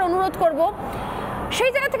ছবিটাও দেখাবার অনুরোধ করবো।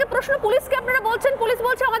 সেই জায়গা থেকে প্রশ্ন পুলিশকে, আপনারা বলছেন পুলিশ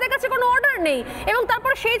বলছে আমাদের কাছে কোনো অর্ডার নেই, এবং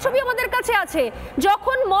তারপর সেই ছবি আমাদের কাছে আছে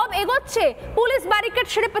যখন মব এগোচ্ছে পুলিশ ব্যারিকেড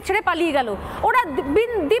ছেড়ে পালিয়ে গেল। ওরা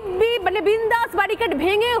দিব্যি মানে বিন্দাস ব্যারিকেড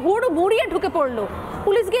ভেঙে হুড় মুড়িয়ে ঢুকে পড়লো,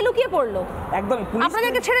 পুলিশ গিয়ে লুকিয়ে পড়লো। একদমই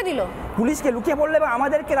আপনাদেরকে ছেড়ে দিল, পুলিশকে লুকিয়ে পড়লো এবং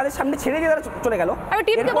আমাদেরকে তাদের সামনে ছেড়ে দিয়ে তারা চলে গেল। আমি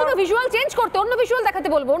টিমকে বলবো ভিজুয়াল চেঞ্জ করতে, অন্য ভিজুয়াল দেখাতে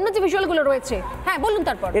বলবো, অন্য যে ভিজুয়ালগুলো রয়েছে। হ্যাঁ বলুন।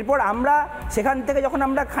 এরপর আমরা সেখান থেকে যখন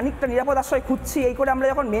আমরা খানিকটা নিরাপদ আশ্রয় খুঁজছি, এই করে আমরা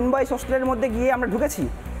যখন মেন বয়েজ হোস্টেলের মধ্যে গিয়ে আমরা ঢুকেছি,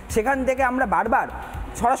 সেখান থেকে আমরা বারবার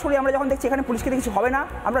সরাসরি আমরা যখন দেখছি এখানে পুলিশকে কিছু হবে না,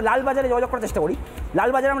 আমরা লালবাজারে যোগাযোগ করার চেষ্টা করি।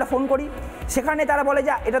 লালবাজারে আমরা ফোন করি, সেখানে তারা বলে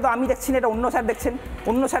যে এটা তো আমি দেখছি না, এটা অন্য স্যার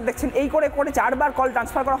দেখছেন। এই করে 4বার কল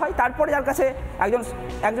ট্রান্সফার করা হয়। তারপরে যার কাছে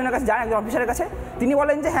একজনের কাছে যান, একজন অফিসারের কাছে, তিনি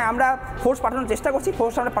বলেন যে হ্যাঁ আমরা ফোর্স পাঠানোর চেষ্টা করছি,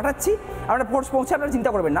 ফোর্স আমরা পাঠাচ্ছি, আমরা ফোর্স পৌঁছে আপনারা চিন্তা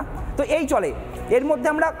করবেন না। তো এই চলে। এর মধ্যে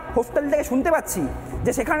আমরা হোস্টেল থেকে শুনতে পাচ্ছি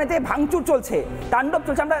যে সেখানেতে ভাঙচুর চলছে, তাণ্ডব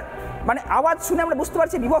চলছে। আমরা মানে আওয়াজ শুনে আমরা বুঝতে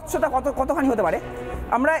পারছি বিভৎসতা কতখানি হতে পারে।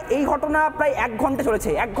 আমরা এই ঘটনা প্রায় 1 ঘন্টা চলেছে,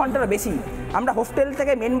 1 ঘন্টারও বেশি। আমরা হোস্টেল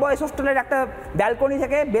থেকে মেন বয়েজ হোস্টেলের একটা ব্যালকনি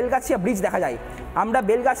থেকে বেলগাছিয়া ব্রিজ দেখা যায়। আমরা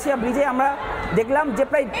বেলগাছিয়া ব্রিজে আমরা দেখলাম যে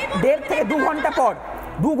প্রায় 1.5 থেকে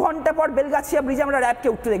 2 ঘন্টা পর বেলগাছিয়া ব্রিজে আমরা র্যাবকে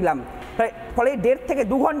উঠতে দেখলাম। ফলে 1.5 থেকে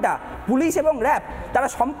 2 ঘন্টা পুলিশ এবং র্যাব তারা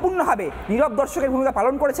সম্পূর্ণভাবে নীরব দর্শকের ভূমিকা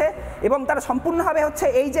পালন করেছে, এবং তারা সম্পূর্ণভাবে হচ্ছে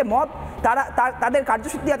এই যে মব তাদের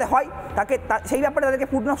কার্যসূচি যাতে হয় সেই ব্যাপারে তাদেরকে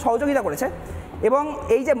পূর্ণ সহযোগিতা করেছে। এবং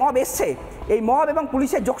এই যে মব এসছে, এই মব এবং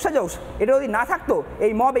পুলিশের যোগসাজশ এটা যদি না থাকতো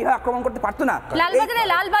এই মব এইভাবে আক্রমণ করতে পারতো না।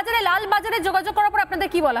 লালবাজারে যোগাযোগ করার পর আপনাদের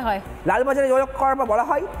কি বলা হয়? লালবাজারে যোগাযোগ করার পর বলা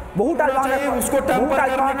হয় বহু টাল বাহানার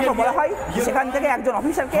পর বলা হয় সেখান থেকে একজন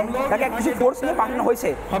অফিসারকে তাকে কিছু ফোর্স নিয়ে পাঠানো হয়েছে।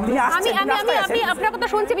 তিনি আসছেন। আমি আপনার কথা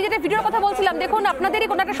শুনছি, যেটা ভিডিওর কথা বলছিলাম, দেখুন আপনাদেরই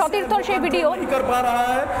কোনো একটা সতীর্থর সেই ভিডিও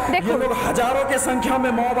দেখুন। हजारों के संख्या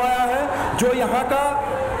में मॉब आया है जो यहाँ का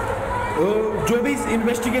जो भी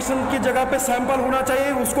इन्वेस्टिगेशन की जगह पे सैंपल होना चाहिए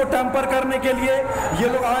उसको टैंपर करने के लिए ये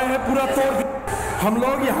लोग आए हैं। पूरा तोड़ हम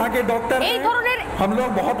लोग यहाँ के डॉक्टर हम लोग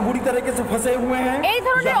बहुत बुरी तरीके से फंसे हुए हैं। এই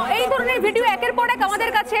ধরনের ভিডিও একের পর এক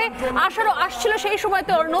আমাদের কাছে আসছিল সেই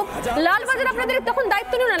সময়তে। অর্ণব, লালবাজার আপনাদের তখন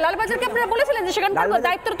দায়িত্ব নিও না, লালবাজারকে আপনারা বলেছিলেন যে সেখানকার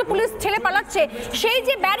দায়িত্বরত পুলিশ ছেলে পালাচ্ছে, সেই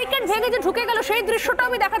যে ব্যারিকেড ভেঙে যে ঢুকে গেল সেই দৃশ্যটা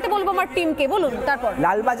আমি দেখাতে বলবো আমার টিমকে। বলুন। তারপর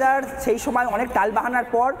লালবাজার সেই সময় অনেক টালবাহানার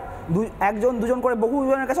পর একজন দুজন করে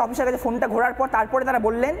বহুজনের কাছে অফিসারের কাছে ফোনটা ঘোরার পর তারপরে তারা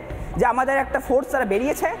বললেন যে আমাদের একটা ফোর্স তারা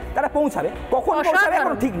বেরিয়েছে, তারা পৌঁছাবে। কখন পৌঁছাবে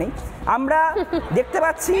এখনো ঠিক নেই। আমরা দেখতে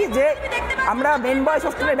পাচ্ছি যে আমরা মেন বয়েজ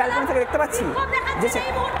হোস্টেলের ব্যালকনি থেকে দেখতে পাচ্ছি যে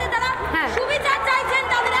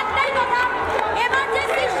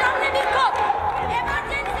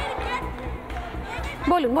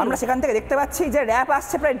আমরা সেখান থেকে দেখতে পাচ্ছি যে র্যাব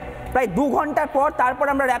আসছে প্রায় 2 ঘন্টার পর। তারপর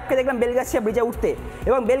আমরা র্যাবকে দেখলাম বেলগাছিয়া ব্রিজে উঠতে,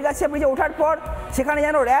 এবং বেলগাছিয়া ব্রিজে ওঠার পর সেখানে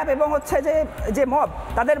যেন র্যাব এবং হচ্ছে যে মব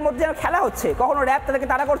তাদের মধ্যে যেন খেলা হচ্ছে। কখনো র্যাব তাদেরকে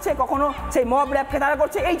তাড়া করছে, কখনো সেই মব র্যাবকে তাড়া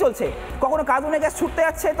করছে, এই চলছে। কখনো কাঁদুনে গ্যাস ছুটতে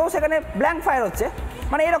যাচ্ছে তো সেখানে ব্ল্যাঙ্ক ফায়ার হচ্ছে,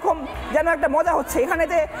 মানে এরকম যেন একটা মজা হচ্ছে। এখানে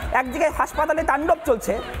যে একদিকে হাসপাতালে তাণ্ডব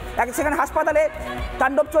চলছে, সেখানে হাসপাতালে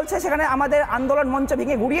তাণ্ডব চলছে, সেখানে আমাদের আন্দোলন মঞ্চ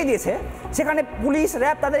ভেঙে গুড়িয়ে দিয়েছে, সেখানে পুলিশ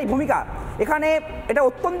র্যাব তাদের এই ভূমিকা, এখানে এটা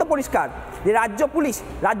অত্যন্ত পরিষ্কার যে রাজ্য পুলিশ,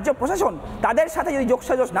 রাজ্য প্রশাসন তাদের সাথে যদি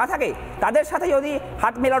যোগসাজশ না থাকে, তাদের সাথে যদি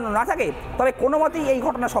হাত মেলানো না থাকে, তবে কোনো মতেই এই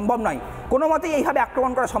ঘটনা সম্ভব নয়, কোনো মতেই এইভাবে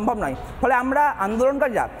আক্রমণ করা সম্ভব নয়। ফলে আমরা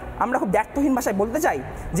আন্দোলনকারীরা আমরা খুব দ্ব্যর্থহীন ভাষায় বলতে চাই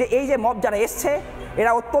যে এই যে মব যারা এসছে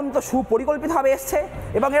এরা অত্যন্ত সুপরিকল্পিতভাবে এসছে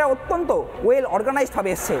এবং এরা অত্যন্ত ওয়েল অর্গানাইজডভাবে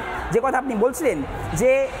এসছে। যে কথা আপনি বলছিলেন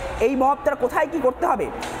যে এই মব তারা কোথায় কি করতে হবে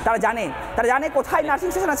তারা জানে কোথায় নার্সিং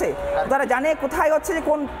স্টেশন আছে, তারা জানে কোথায় হচ্ছে যে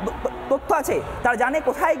কোন তথ্য আছে, তারা জানে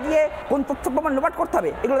কোথায় গিয়ে কোন তথ্য প্রমাণ লোপাট করতে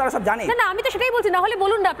হবে, এগুলো তারা সব জানে। না আমি তো সেটাই বলছি, না হলে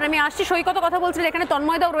বলুন না আপনি, আমি আসছি সৈকত কথা বলছিলেন, এখানে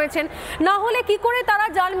তন্ময়দাও রয়েছেন, না হলে কি করে তারা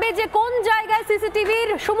জানবে যে কোন জায়গায় সিসিটিভির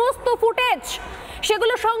সমস্ত ফুটেজ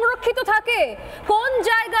সেগুলো সংরক্ষিত থাকে, কোন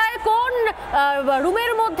জায়গায় কোন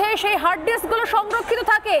রুমের মধ্যে সেই হার্ড ডিস্কগুলো সংরক্ষিত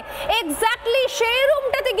থাকে, এক্স্যাক্টলি সেই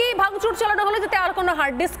রুমটাতে গিয়ে ভাঙচুর চালানো হলো যাতে আর কোনো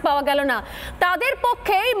হার্ড ডিস্ক পাওয়া গেল না। তাদের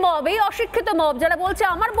পক্ষে এই মব, এই অশিক্ষিত মব যারা বলছে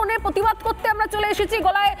আমার বোনের প্রতিবাদ করতে আমরা চলে এসেছি,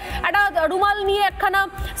 গলায় একটা রুমাল নিয়ে একখানা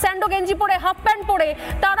স্যান্ডো গেঞ্জি পরে হাফ প্যান্ট পরে,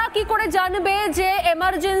 তারা কি করে জানবে যে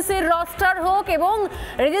এমার্জেন্সির রস্টার হোক এবং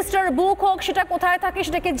রেজিস্টার বুক হোক সেটা কোথায় থাকে,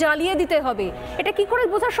 সেটাকে জ্বালিয়ে দিতে হবে? এটা কি করে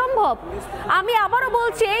বোঝা সম্ভব? আমি আবারও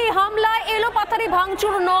বলছি এই হামলায় এলোপাথারি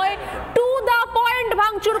ভাঙচুর নয়, টু দা পয়েন্ট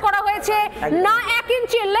ভাঙচুর করা হয়েছে, না 1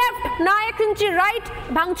 ইঞ্চি লেফট না 1 ইঞ্চি রাইট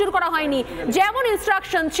ভাঙচুর করা হয়নি, যেমন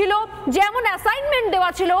ইনস্ট্রাকশন ছিল, যেমন অ্যাসাইনমেন্ট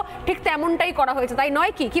দেওয়া ছিল ঠিক তেমনটাই করা হয়েছে, তাই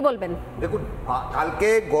নয় কি? কি বলবেন? দেখুন,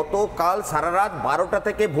 গতকাল সারা রাত 12টা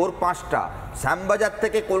থেকে ভোর 5টা শ্যামবাজার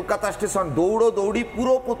থেকে কলকাতা স্টেশন দৌড়ি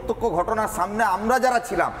পুরো প্রত্যক্ষ ঘটনার সামনে আমরা যারা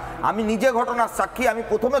ছিলাম, আমি নিজে ঘটনার সাক্ষী। আমি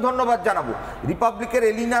প্রথমে ধন্যবাদ জানাবো রিপাবলিকের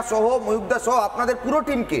এলিনা সহ ময়ূকদা সহ আপনাদের পুরো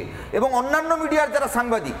টিমকে এবং অন্যান্য মিডিয়ার যারা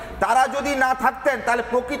সাংবাদিক, তারা যদি না থাকতেন তাহলে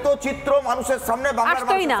প্রকৃত চিত্র মানুষের সামনে, বাংলার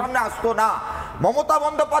মানুষের সামনে আসতো না। মমতা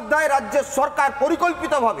বন্দ্যোপাধ্যায় রাজ্যের সরকার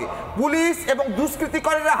পরিকল্পিতভাবে পুলিশ এবং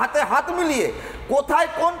দুষ্কৃতিকারীরা হাতে হাত মিলিয়ে কোথায়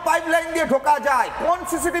কোন পাইপলাইন দিয়ে ঢোকা যায়, কোন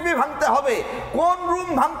সিসিটিভি ভাঙতে হবে, কোন রুম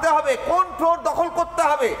ভাঙতে হবে, কোন ফ্লোর দখল করতে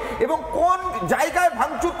হবে এবং কোন জায়গায়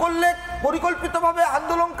ভাঙচুর করলে পরিকল্পিতভাবে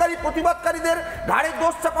আন্দোলনকারী প্রতিবাদকারীদের ঘাড়ে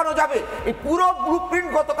দোষ চাপানো যাবে, এই পুরো ব্লুপ্রিন্ট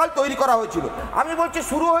গতকাল তৈরি করা হয়েছিল। আমি বলছি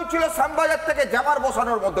শুরু হয়েছিল শ্যামবাজার থেকে জ্যামার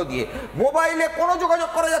বসানোর মধ্য দিয়ে, মোবাইলে কোনো যোগাযোগ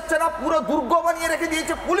করা যাচ্ছে না, পুরো দুর্গ বানিয়ে রেখে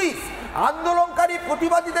দিয়েছে পুলিশ, আন্দোলনকারী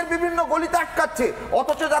প্রতিবাদীদের বিভিন্ন গলিতে আটকাচ্ছে,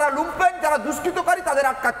 অথচ যারা লুম্পেন, যারা দুষ্কৃতকারী তাদের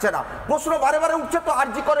আটকাচ্ছে না। প্রশ্ন বারে বারে উঠছে, তো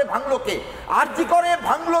আরজি করে ভাঙলো কে? আরজি করে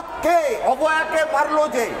ভাঙলো কে? অভয়াকে মারলো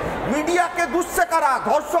যে, মিডিয়াকে দুষছে কারা?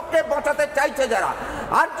 ধর্ষককে বাঁচাতে চাইছে যারা।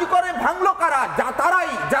 আরজি করে ভাঙলো কারা?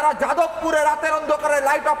 তারাই যারা যাদবপুরে রাতের অন্ধকারে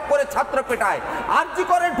লাইট অফ করে ছাত্র পেটায়। আরজি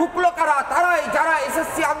করে ঢুকলো কারা? তারাই যারা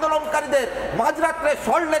এসএসসি আন্দোলনকারীদের মাঝরাত্রে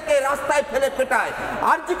সল্টলেকে রাস্তায় ফেলে পেটায়।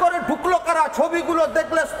 আরজি করে ঢুকলো কারা? ছবিগুলো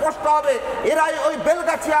দেখলে স্পষ্ট হবে, এরাই ওই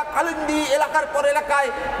বেলগাছিয়া কালিন্দি এলাকার পর এলাকায়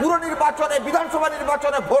পুর নির্বাচনে, বিধানসভা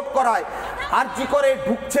নির্বাচনে ভোট করায়। আরজি করে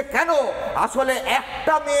ঢুকছে কেন? আসলে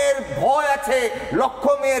একটা মেয়ের ভয় আছে লক্ষ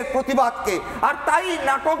মেয়ের প্রতিবাদকে, আর তাই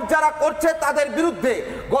নাটক যারা করছে তাদের বিরুদ্ধে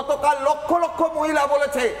গতকাল লক্ষ লক্ষ মহিলা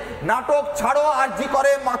বলেছে নাটক ছাড়ো, আরজি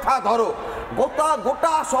করে মাথা ধরো।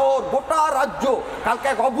 গোটা শহর, গোটা রাজ্য কালকে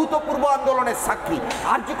এক অভূতপূর্ব আন্দোলনের সাক্ষী।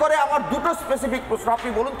 আরজি করে আমার দুটো স্পেসিফিক প্রশ্ন, আপনি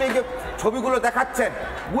বলুন তো, এই যে ছবিগুলো দেখাচ্ছেন,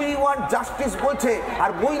 উই ওয়ান্ট জাস্টিস বলছে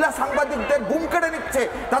আর মহিলা সাংবাদিকদের বুম কেড়ে নিচ্ছে,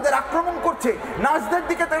 তাদের আক্রমণ করছে, নার্সদের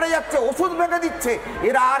দিকে তেড়ে যাচ্ছে, ওষুধ ভেঙে দিচ্ছে।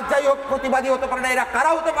 এরা আর যাই হোক প্রতিবাদী হতে পারে না, এরা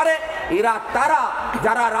কারা হতে পারে? এরা তারা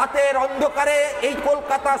যারা রাতের অন্ধকারে এই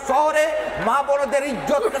কলকাতা শহরে মা বোনদের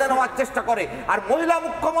ইজ্জত কেড়ে নেওয়ার চেষ্টা করে। আর মহিলা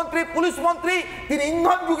মুখ্যমন্ত্রী, পুলিশ মন্ত্রী, তিনি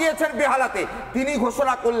ইন্ধন জুগিয়েছেন বেহালাতে। তিনি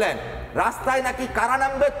ঘোষণা করলেন রাস্তায় নাকি কারা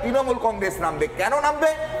নামবে? তৃণমূল কংগ্রেস নামবে। কেন নামবে?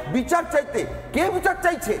 বিচার চাইতে। কে বিচার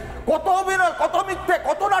চাইছে? কত অভিনয়, কত মিথ্যে,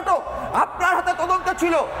 কত নাটক। আপনার হাতে তদন্ত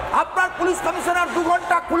ছিল, আপনার পুলিশ কমিশনার 2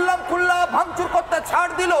 ঘন্টা খুল্লা ভাঙচুর করতে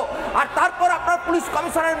ছাড় দিল, আর তারপর আপনার পুলিশ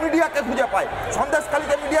কমিশনার মিডিয়াকে খুঁজে পায়।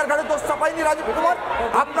 সন্দেশখালীতে মিডিয়ার ঘাড়ে দোষ চাপায়নি রাজীব কুমার?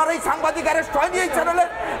 আপনার এই সাংবাদিক অ্যারেস্ট হয়নি এই চ্যানেলে?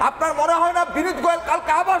 আপনার মনে হয় না বিনীত গোয়েল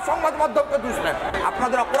কালকে আবার সংবাদ মাধ্যমকে দুষলেন?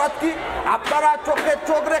 আপনাদের অপরাধ কি? আপনারা চোখে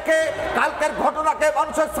চোখ রেখে কালকের ঘটনাকে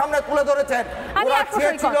মানুষের সামনে তুলে ধরেছেন। ওরা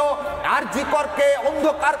চেয়েছিল আরজি করকে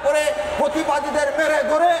অন্ধকার করে প্রতিবাদীদের মেরে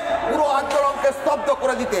ধরে পুরো আন্দোলনকে স্তব্ধ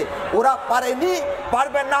করে দিতে। ওরা পারেনি,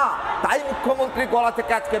 পারবে না, তাই মুখ্যমন্ত্রী গলা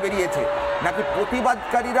থেকে আজকে বেরিয়েছে নাকি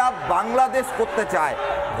প্রতিবাদকারীরা বাংলাদেশ করতে চায়।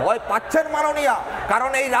 ভয় পাচ্ছেন মাননীয়া,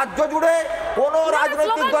 কারণ এই রাজ্য জুড়ে কোন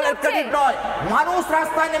রাজনৈতিক দলের ক্রেডিট নয়, মানুষ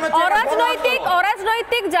রাস্তায় নেমেছে।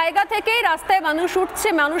 অরাজনৈতিক জায়গা থেকে রাস্তায় মানুষ উঠছে,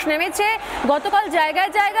 মানুষ নেমেছে। গতকাল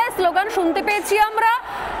জায়গায় জায়গায় স্লোগান শুনতে পেয়েছি আমরা।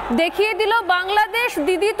 দেখিয়ে দিল বাংলাদেশ,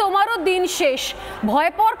 দিদি তোমারও দিন শেষ।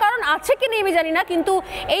 ভয় পাওয়ার কারণ আছে কি নেই আমি জানি না, কিন্তু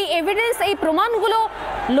এই এভিডেন্স, এই প্রমাণগুলো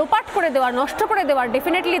লোপাট করে দেওয়ার, নষ্ট করে দেওয়ার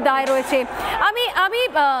ডেফিনেটলি দায় রয়েছে। আমি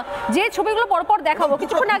যে ছবিগুলো পরপর দেখাবো,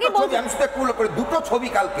 কিছুক্ষণ আগে দুটো ছবি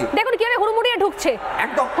কালকে দেখুন কিভাবে হুড়মুড়িয়ে ঢুকছে,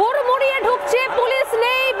 একদম হুড়মুড়িয়ে ঢুকছে, পুলিশ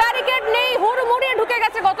নেই, ব্যারিকেড নেই, হুড়মুড়িয়ে ঢুকে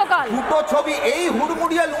গেছে গতকাল। দুটো ছবি, এই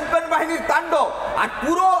হুড়মুড়িয়ে লুম্পেন বাহিনীর তাণ্ডব, আর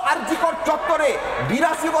পুরো আরজিকর চত্বরে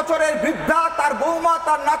 82 বছরের বৃদ্ধা, তার বৌমা,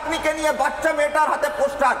 তার নাতনিকে নিয়ে বাচ্চা মেয়েটার হাতে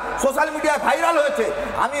পোস্টার সোশ্যাল মিডিয়ায় ভাইরাল হয়েছে।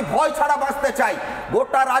 আমি ভয় ছাড়া বাঁচতে চাই।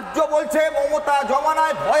 গোটা রাজ্য বলছে মমতা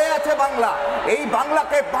জমানায় ভয়ে আছে বাংলা। এই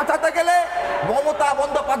বাংলাকে বাঁচাতে গেলে মমতা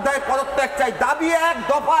বন্দ্যোপাধ্যায়ের পদত্যাগ চাই। দাবি এক,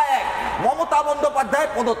 দফা এক, মমতা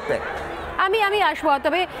বন্দ্যোপাধ্যায়ের পদত্যাগ। আমি আসবো,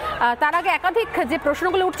 তবে তার আগে একাধিক যে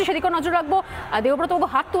প্রশ্নগুলো উঠছে সেদিকে নজর রাখবো। দেবব্রতবাবু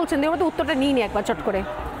হাত তুলছেন, দেবব্রত উত্তরটা নিয়ে নি একবার চট করে।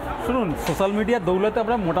 শুনুন, সোশ্যাল মিডিয়ার দৌলতে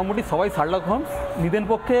আমরা মোটামুটি সবাই শার্লক হোমস, নিদেন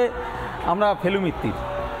পক্ষে আমরা ফেলুমিত্তির।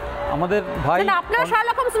 আমাদের ভাই আপনারা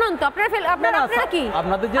শার্লক হোমস শুনুন তো, আপনারা কি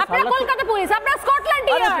আপনাদের যে আপনারা কলকাতা পুলিশ, আপনারা স্কটল্যান্ড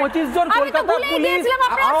ইয়ার্ড, 25 জন কলকাতা পুলিশ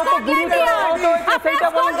আহত, গুরুতর আহত হয়েছে, সেটা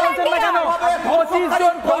বলছেন না কেন? 25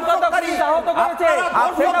 জন কলকাতা পুলিশ আহত করেছে,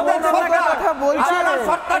 সেটা বলছেন না কেন? কথা বলছেন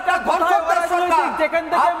সরকারটা ধর্ষকদের সরকার, যেখান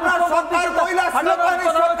থেকে আপনার সরকার মহিলা শ্রীলঙ্কার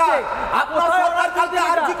সরকার, আপনার সরকার কালকে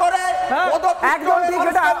আরজি করে একদম ঠিক,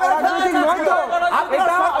 এটা রাজনৈতিক নয় তো, আপনার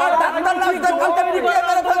সরকার ডাক্তার নার্সদের কালকে পিটিয়ে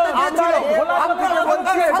মেরে ফেলতে চেয়েছিল, আপনার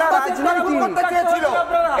সরকার রাজনীতি করতে চেয়েছিল।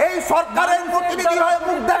 এই সরকারের প্রতিনিধি হয়ে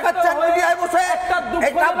মুখ দেখাচ্ছেন মিডিয়ায় বসে।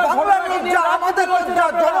 এটা বাংলার লজ্জা, আমাদের লজ্জা,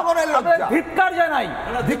 জনগণের লজ্জা। ধিক্কার জানাই,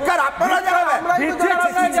 ধিক্কার আপনারা জানাবেন।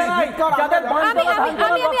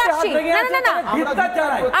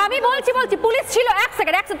 আমি বলছি পুলিশ ছিল, এক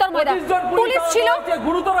সেকেন্ড তন্ময়দা, পুলিশ ছিল,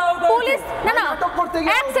 গুরুতর আহত, পুলিশ না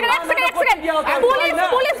এক সেকেন্ড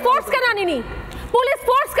পুলিশ ফোর্স কেন আনেনি? পুলিশ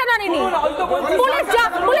ফোর্স কেন আনেনি?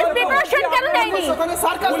 পুলিশ প্রিপারেশন কেন নেয়নি?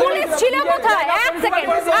 পুলিশ ছিল কোথায়? এক সেকেন্ড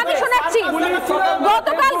আমি শোনাচ্ছি।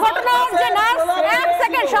 গতকাল ঘটনার যে নার্স, এক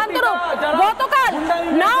সেকেন্ড শান্তরূপ,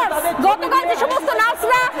 গতকাল যে সমস্ত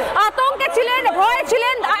নার্সরা আতঙ্কে ছিলেন, ভয়ে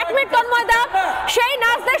ছিলেন, 1 মিনিট তন্ময়দা, সেই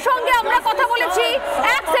নার্সদের সঙ্গে আমরা কথা বলেছি।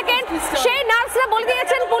 এক সেকেন্ড, সেই নার্সরা বলে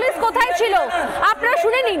দিয়েছেন পুলিশ কোথায় ছিল। আপনারা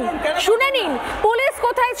শুনে নিন পুলিশ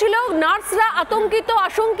কোথায় ছিল। নার্সরা আতঙ্কিত,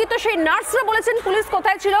 আশঙ্কিত, সেই নার্সরা বলেছেন পুলিশ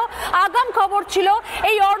কোথায় ছিল। আগাম খবর ছিল,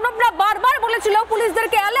 এই অর্ণবরা বারবার বলেছিল,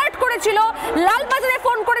 পুলিশদেরকে অ্যালার্ট করেছিল, লালবাজারে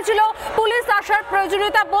ফোন করেছিল, পুলিশ আসার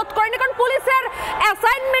প্রয়োজনীয়তা বোধ করেনি, কারণ পুলিশের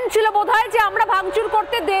অ্যাসাইনমেন্ট ছিল বোধহয় যে আমরা ভাঙচুর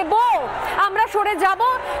করতে দেব, আমরা সরে যাব,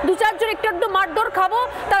 2-4 জন একটু মারধর খাবো,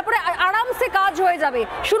 তারপরে আরামসে কাজ হয়ে যাবে।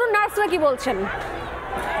 শুনুন নার্সরা কি বলছেন।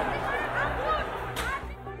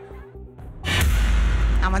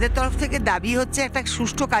 আমাদের তরফ থেকে দাবি হচ্ছে একটা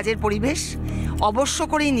সুষ্ঠু কাজের পরিবেশ, অবশ্য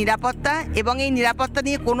করেই নিরাপত্তা, এবং এই নিরাপত্তা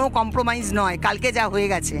নিয়ে কোনো কম্প্রোমাইজ নয়। কালকে যা হয়ে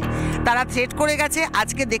গেছে, তারা থ্রেট করে গেছে,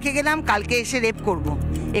 আজকে দেখে গেলাম, কালকে এসে রেপ করব,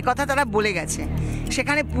 কথা তারা বলে গেছে।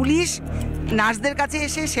 সেখানে পুলিশ নার্সদের কাছে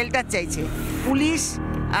এসে শেল্টার চাইছে, পুলিশ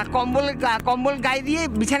কম্বল গায়ে দিয়ে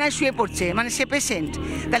বিছানায় শুয়ে পড়ছে, মানে সে পেশেন্ট।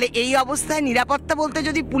 তাহলে এই অবস্থায় নিরাপত্তা বলতে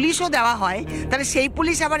যদি পুলিশও দেওয়া হয়, তাহলে সেই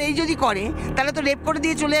পুলিশ আবার এই যদি করে, তাহলে তো রেপ করে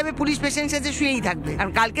দিয়ে চলে যাবে, পুলিশ পেশেন্ট সেজে শুয়েই থাকবে।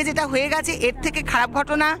 কারণ কালকে যেটা হয়ে গেছে, এর থেকে খারাপ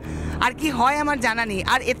ঘটনা আর কি হয় আমার জানা নেই।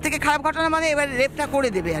 আর এর থেকে খারাপ ঘটনা মানে এবার রেপটা করে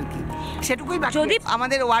দেবে আর কি, সেটুকুই। যদি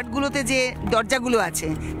আমাদের ওয়ার্ডগুলোতে যে দরজাগুলো আছে,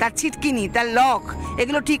 তার ছিটকিনি, তার লক,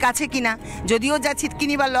 এগুলো ঠিক আছে কিনা, যদিও যা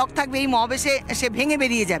ছিটকিনি বা লক থাকবে, এই মব এসে সে ভেঙে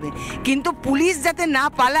বেরিয়ে যাবে। কিন্তু পুলিশ যাতে না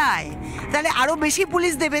পালায়, তাহলে আরও বেশি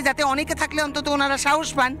পুলিশ দেবে, যাতে অনেকে থাকলে অন্তত ওনারা সাহস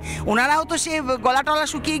পান। ওনারাও তো সে গলা টলা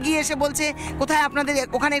শুকিয়ে গিয়ে এসে বলছে, কোথায় আপনাদের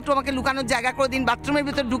ওখানে একটু আমাকে লুকানোর জায়গা করে দিন, বাথরুমের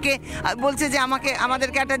ভিতর ঢুকে বলছে যে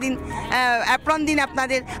আমাদেরকে একটা দিন অ্যাপ্রন দিন,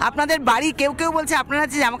 আপনাদের বাড়ি কেউ বলছে আপনারা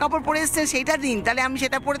যে জামা কাপড় পরে এসছেন সেইটা দিন, তাহলে আমি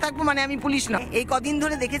সেটা পরে থাকবো, মানে আমি পুলিশ নয়। এই কদিন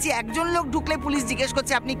ধরে দেখেছি একজন লোক ঢুকলে পুলিশ জিজ্ঞেস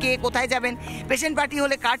করছে আপনি কে, কোথায় যাবেন, পেশেন্ট পার্টি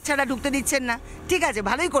হলে কার্ড ছাড়া ঢুকতে দিচ্ছেন না। ঠিক আছে,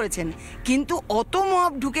 ভালোই করেছেন, কিন্তু অত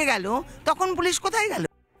মব ঢুকে গেল, তখন পুলিশ কোথায় গেল?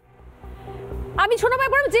 আমি শোনাবো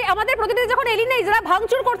একবার যে আমাদের প্রতিনিধি যখন এলি নেই, যারা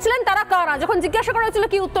ভাঙচুর করছিলেন তারা কারা, যখন জিজ্ঞাসা করা হয়েছিল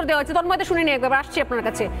কি উত্তর দেওয়া হয়েছে, তন্ময়দা শুনে নিয়ে একবার আসছি আপনার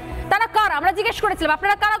কাছে। তারা কারা, আমরা জিজ্ঞেস করেছিলাম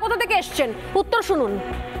আপনারা কারা, কোথা থেকে এসছেন, উত্তর শুনুন,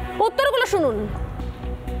 উত্তরগুলো শুনুন।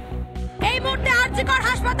 এই মুহূর্তে আরজিকর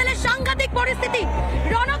হাসপাতালের সাংঘাতিক পরিস্থিতি,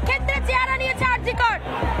 রণক্ষেত্রে চেহারা নিয়েছে আরজিকর।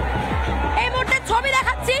 এই মুহূর্তে ছবি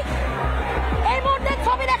দেখাচ্ছি,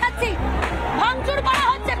 ভাঙচুর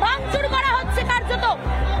করা হচ্ছে কার্যত।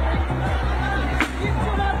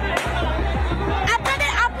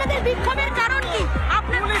 আপনাদের বিক্ষোভের কারণ কি?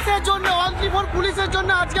 পুলিশের জন্য, অনলিফর পুলিশের জন্য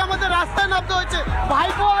আজকে আমাদের রাস্তায় নামতে হচ্ছে।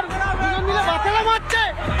 ভাইপো আর দুজন মিলে বাতালা মারছে,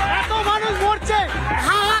 এত মানুষ মরছে,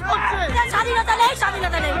 হা হা করছে। স্বাধীনতা নেই,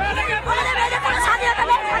 স্বাধীনতা নেই, কোনো স্বাধীনতা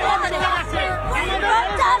নেই, স্বাধীনতা নেই।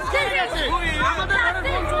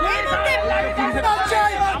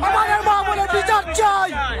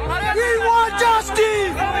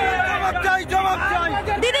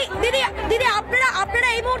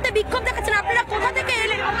 বিক্ষোভ দেখাচ্ছেন, আপনারা কোথা থেকে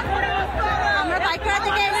এলেন? আমরা পাইকপাড়া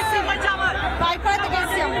থেকে এসেছি। পাইকপাড়া থেকে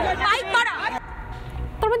এসেছি আমরা। পাইকপাড়া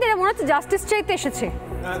তোমাদের মনে হচ্ছে জাস্টিস চাইতে এসেছে?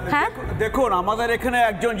 হ্যাঁ, দেখুন আমাদের এখানে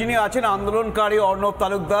একজন যিনি আছেন আন্দোলনকারী অর্ণব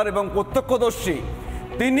তালুকদার এবং প্রত্যক্ষদর্শী,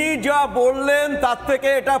 তিনি যা বললেন তার থেকে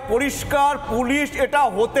এটা পরিষ্কার পুলিশ এটা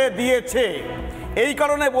হতে দিয়েছে। এই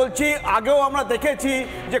কারণে বলছি, আগেও আমরা দেখেছি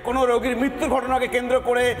যে কোনো রোগীর মৃত্যুর ঘটনাকে কেন্দ্র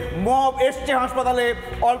করে মব এসছে হাসপাতালে,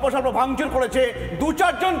 অল্প স্বল্প ভাঙচুর করেছে,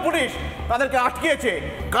 2-4 জন পুলিশ তাদেরকে আটকিয়েছে।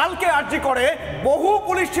 কালকে আর্জি করে বহু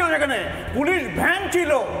পুলিশ ছিল সেখানে, পুলিশ ভ্যান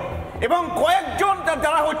ছিল এবং কয়েকজন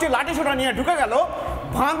যারা হচ্ছে লাঠিসোঁটা নিয়ে ঢুকে গেল।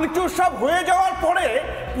 ভাঙচুর সব হয়ে যাওয়ার পরে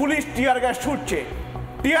পুলিশ টিয়ার গ্যাস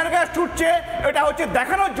ছুটছে, এটা হচ্ছে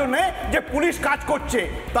দেখানোর জন্য যে পুলিশ কাজ করছে।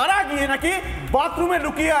 তারা গিয়ে নাকি বাথরুমে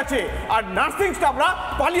লুকিয়ে আছে আর নার্সিং স্টাফরা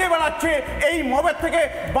পালিয়ে বেড়াচ্ছে এই মবের থেকে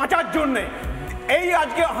বাঁচার জন্যে। এই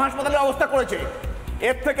আজকে হাসপাতালের অবস্থা করেছে।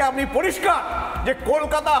 এর থেকে আপনি পরিষ্কার যে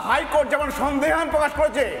কলকাতা হাইকোর্ট যেমন সন্দেহান প্রকাশ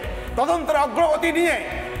করেছে তদন্তের অগ্রগতি নিয়ে,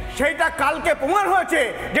 সেইটা কালকে প্রমাণ হয়েছে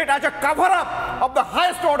যে এটা হচ্ছে cover up of the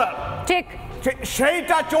highest order. ঠিক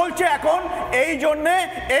সেইটা চলছে এখন। এই জন্যে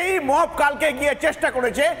এই মব কালকে গিয়ে চেষ্টা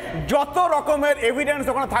করেছে যত রকমের এভিডেন্স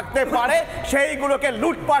ওখানে থাকতে পারে সেইগুলোকে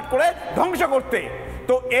লুটপাট করে ধ্বংস করতে।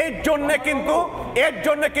 তো এর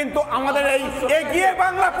জন্য কিন্তু আমাদের এই এগিয়ে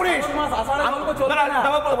বাংলা পুলিশ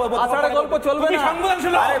গল্প চলবে না।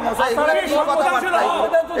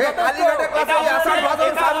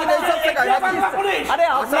 আরে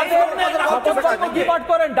আপনাদের কি পাঠ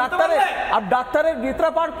করেন? ডাক্তারের গীতা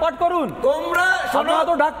পাঠ করুন। তোমরা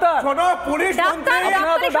তো ডাক্তার, শোনো পুলিশ মন্ত্রী,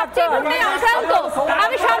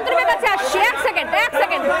 আমি শান্তরূপের কাছে আসছি। এক সেকেন্ড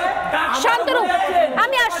শান্তরূপ,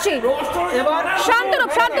 আমি আসছি। শান্তরূপ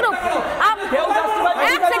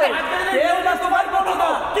এক সেকেন্ড,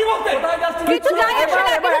 কিছু যায়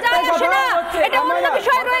আসে না, এটা অন্য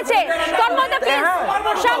বিষয় রয়েছে। তন্ময়দা প্লিজ,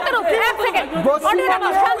 শান্তরূপ এক সেকেন্ড,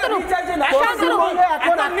 শান্তরূপ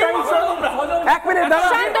এক মিনিট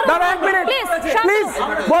দাঁড়া, এক মিনিট প্লিজ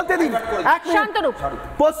বলতে দিন। শান্তরূপ,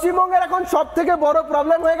 পশ্চিমবঙ্গের এখন সব থেকে বড়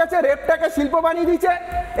প্রবলেম হয়ে গেছে, রেপটাকে শিল্প বানিয়ে দিয়েছে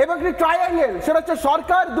এবং একটি ট্রায়াঙ্গেল, সেটা হচ্ছে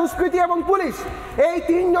সরকার, দুষ্কৃতী এবং পুলিশ। এই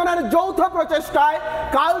 3 জনের যৌথ প্রচেষ্টায়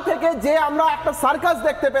কাল থেকে যে আমরা একটা সার্কাস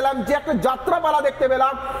দেখতে পেলাম, যে একটা যাত্রাপালা দেখতে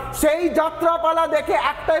পেলাম, সেই যাত্রাপালা দেখে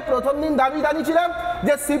একটাই প্রথম দিন দাবি জানিয়েছিলাম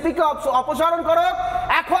যে সিপিকে অপসারণ করো।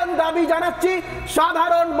 এখন দাবি জানাচ্ছি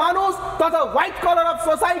সাধারণ মানুষ তথা white collar of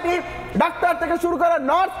society, doctor থেকে শুরু করে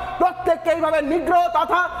নার্স, প্রত্যেককে এইভাবে নিগ্রহ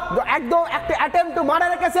তথা একদম একটা অ্যাটেম্প টু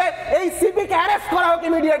মার্ডার রেখেছে। এই সিপিকে অ্যারেস্ট করা হোক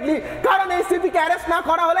ইমিডিয়েটলি, কারণ এই সিপিকে অ্যারেস্ট না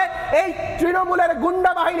করা হলে এই তৃণমূলের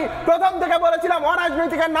গুন্ডা বাহিনী, প্রথম থেকে বলেছিলাম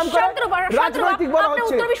অরাজনৈতিকের নাম করে রাজনৈতিক বলা হচ্ছে।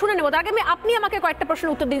 উত্তর আমি শুনে নেব, তার আগে আপনি আমাকে কয়েকটা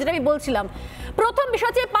প্রশ্নের উত্তর দিন, যেটা আমি বলছিলাম। প্রথম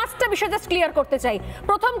বিষয় যে 5টা বিষয় জাস্ট ক্লিয়ার করতে চাই।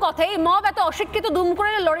 প্রথম কথা, এই মব এত অশিক্ষিত দুম করে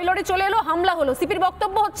লড়ি চলে এলো, হামলা হলো, সিপির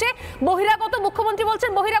বক্তব্য হচ্ছে বহিরাগত, মুখ্যমন্ত্রী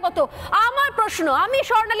বলছেন বহিরাগত। আমার প্রশ্ন, আমি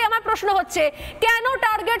স্বর্ণালী, আমার প্রশ্ন হচ্ছে কেন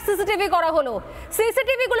টার্গেট সিসিটিভি করা হলো?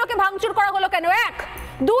 সিসিটিভি গুলোকে ভাঙচুর করা হলো কেন? 1,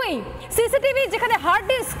 2, সিসিটিভি যেখানে হার্ড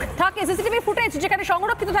ডিস্ক থাকে, সিসিটিভি ফুটেজ যেখানে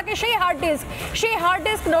সংরক্ষিত থাকে, সেই হার্ড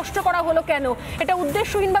ডিস্ক নষ্ট করা হলো কেন? এটা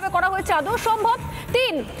উদ্দেশ্যহীনভাবে করা হয়েছে, আদৌ সম্ভব?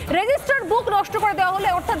 3, রেজিস্টার্ড বুক নষ্ট করে দেওয়া হলো,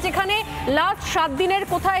 অর্থাৎ যেখানে লাস্ট 7 দিনের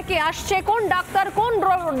কোথায় কে আসছে, কোন ডাক্তার কোন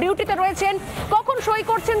ডিউটিতে রয়েছেন, কখন সই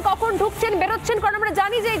করছেন, কখন ঢুকছেন বেরোচ্ছেন। কারণ আমরা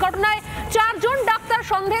জানি যে এই ঘটনায় 4 জন ডাক্তার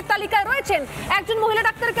সন্দেহের তালিকায় রয়েছেন, একজন মহিলা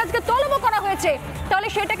ডাক্তারকে আজকে তলব করা হয়েছে। তাহলে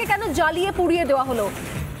সেটাকে কেন জ্বালিয়ে পুড়িয়ে দেওয়া হলো?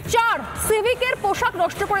 4, সিভিকের পোশাক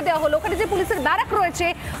নষ্ট করে দেওয়া হলো। ওখানে যে পুলিশের ব্যারাক রয়েছে,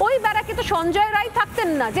 ওই ব্যারাকে তো সঞ্জয় রায়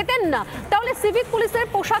যেতেন না, তাহলে সিভিক পুলিশের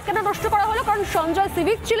পোশাক কেন নষ্ট করা হলো? কারণ সঞ্জয়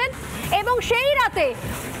সিভিক ছিলেন এবং সেই রাতে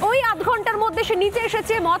ওই আধ ঘন্টার মধ্যে সে নিচে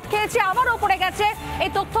এসেছে, মদ খেয়েছে, আবার ওপরে গেছে।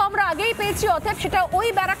 এই তথ্য আমরা আগেই পেয়েছি, অতএব সেটা ওই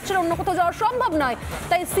ব্যারাক ছিল, অন্য কোথাও যাওয়া সম্ভব নয়।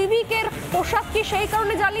 তাই সিভিকের পোশাক কি সেই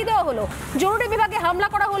কারণে জ্বালিয়ে দেওয়া হলো? জরুরি বিভাগে হামলা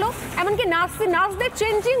করা হলো, এমনকি নার্সদের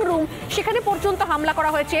চেঞ্জিং রুম সেখানে পর্যন্ত হামলা করা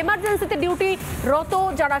হয়েছে। এমার্জেন্সিতে ডিউটি রত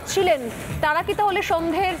যারা ছিলেন তারা কি তাহলে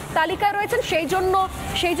সন্দেহের তালিকায় রয়েছেন?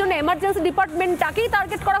 সেই জন্য এমার্জেন্সি ডিপার্টমেন্টটাকেই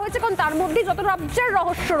টার্গেট করা হয়েছে, কারণ তার মধ্যেই যত রাজ্যের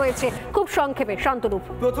রহস্য রয়েছে। খুব সংক্ষেপে শান্তরূপ।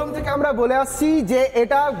 প্রথম থেকে আমরা বলে আসছি যে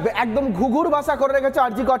এটা একদম ঘুঘুর ভাষা করে রেখেছে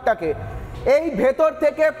আরজি করটাকে, এই ভেতর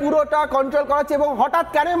থেকে পুরোটা কন্ট্রোল করা হচ্ছে। এবং হঠাৎ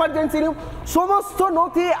কেন এমার্জেন্সি রুম, সমস্ত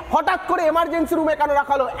নথি হঠাৎ করে এমার্জেন্সি রুমে কেন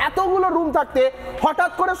রাখা হলো? এতগুলো রুম থাকতে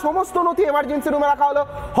হঠাৎ করে সমস্ত নথি এমার্জেন্সি রুমে রাখা হলো।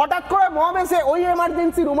 হঠাৎ করে মব এসে ওই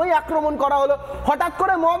এমার্জেন্সি রুমেই আক্রমণ করা হলো। হঠাৎ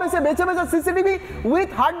করে মব এসে বেছে সিসিটিভি উইথ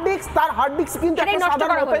হার্ড ডিস্ক, তার হার্ড ডিস্ক কিন্তু একটা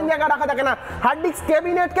সাধারণ ওপেন জায়গা রাখা থাকে না। হার্ড ডিস্ক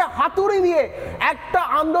ক্যাবিনেটকে হাতুড়ি দিয়ে একটা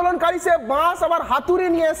আন্দোলনকারী সে বাঁশ আবার হাতুড়ি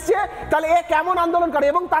নিয়ে এসছে, তাহলে এ কেমন আন্দোলনকারী?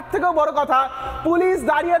 এবং তার থেকেও বড় কথা, পুলিশ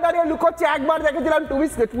দাঁড়িয়ে দাঁড়িয়ে লুকোচ্ছে। একবার দেখেছিলাম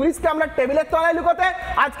পুলিশকে আমরা টেবিলের তলায় লুকোতে,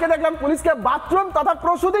 আজকে দেখলাম পুলিশকে বাথরুম তথা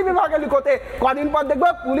প্রসূতি বিভাগে লুকোতে। কদিন পর দেখবো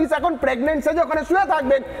পুলিশ এখন প্রেগনেন্ট সেজে ওখানে শুয়ে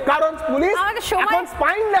থাকবেন, কারণ পুলিশ এখন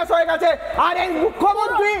স্পাইনলেস হয়ে গেছে। আর এই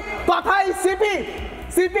মুখ্যমন্ত্রী তথা এই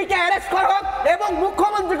সিপি কে অ্যারেস্ট করো এবং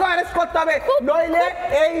মুখ্যমন্ত্রীকে অ্যারেস্ট করতে হবে, নইলে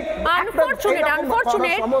এই আনফরচুনেট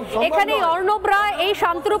এখানে অর্ণব রায় এই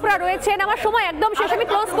শান্তরূপরা রয়েছেন। আমার সময় একদম শেষ, আমি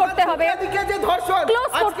ক্লোজ করতে হবে।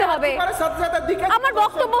 আমার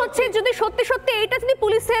বক্তব্য হচ্ছে যদি সত্যি সত্যি এইটা যদি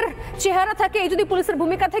পুলিশের চেহারা থাকে, এই যদি পুলিশের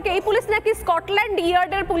ভূমিকা থাকে, এই পুলিশ নাকি স্কটল্যান্ড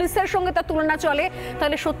ইয়ার্ডের পুলিশের সঙ্গে তার তুলনা চলে,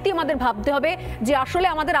 তাহলে সত্যি আমাদের ভাবতে হবে যে আসলে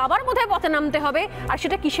আমাদের আবার বোধহয় পথে নামতে হবে। আর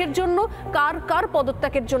সেটা কিসের জন্য, কার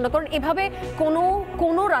পদত্যাগের জন্য? কারণ এভাবে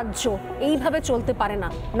কোনো রাজ্য এইভাবে চলতে পারে না,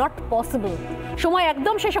 নট পসিবল। সময়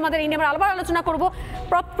একদম শেষ আমাদের, এই নিয়ে আমরা আবার আলোচনা করবো।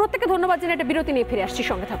 প্রত্যেককে ধন্যবাদ জানিয়ে একটা বিরতি নিয়ে ফিরে আসছি,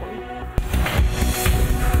 সঙ্গে থাকুন।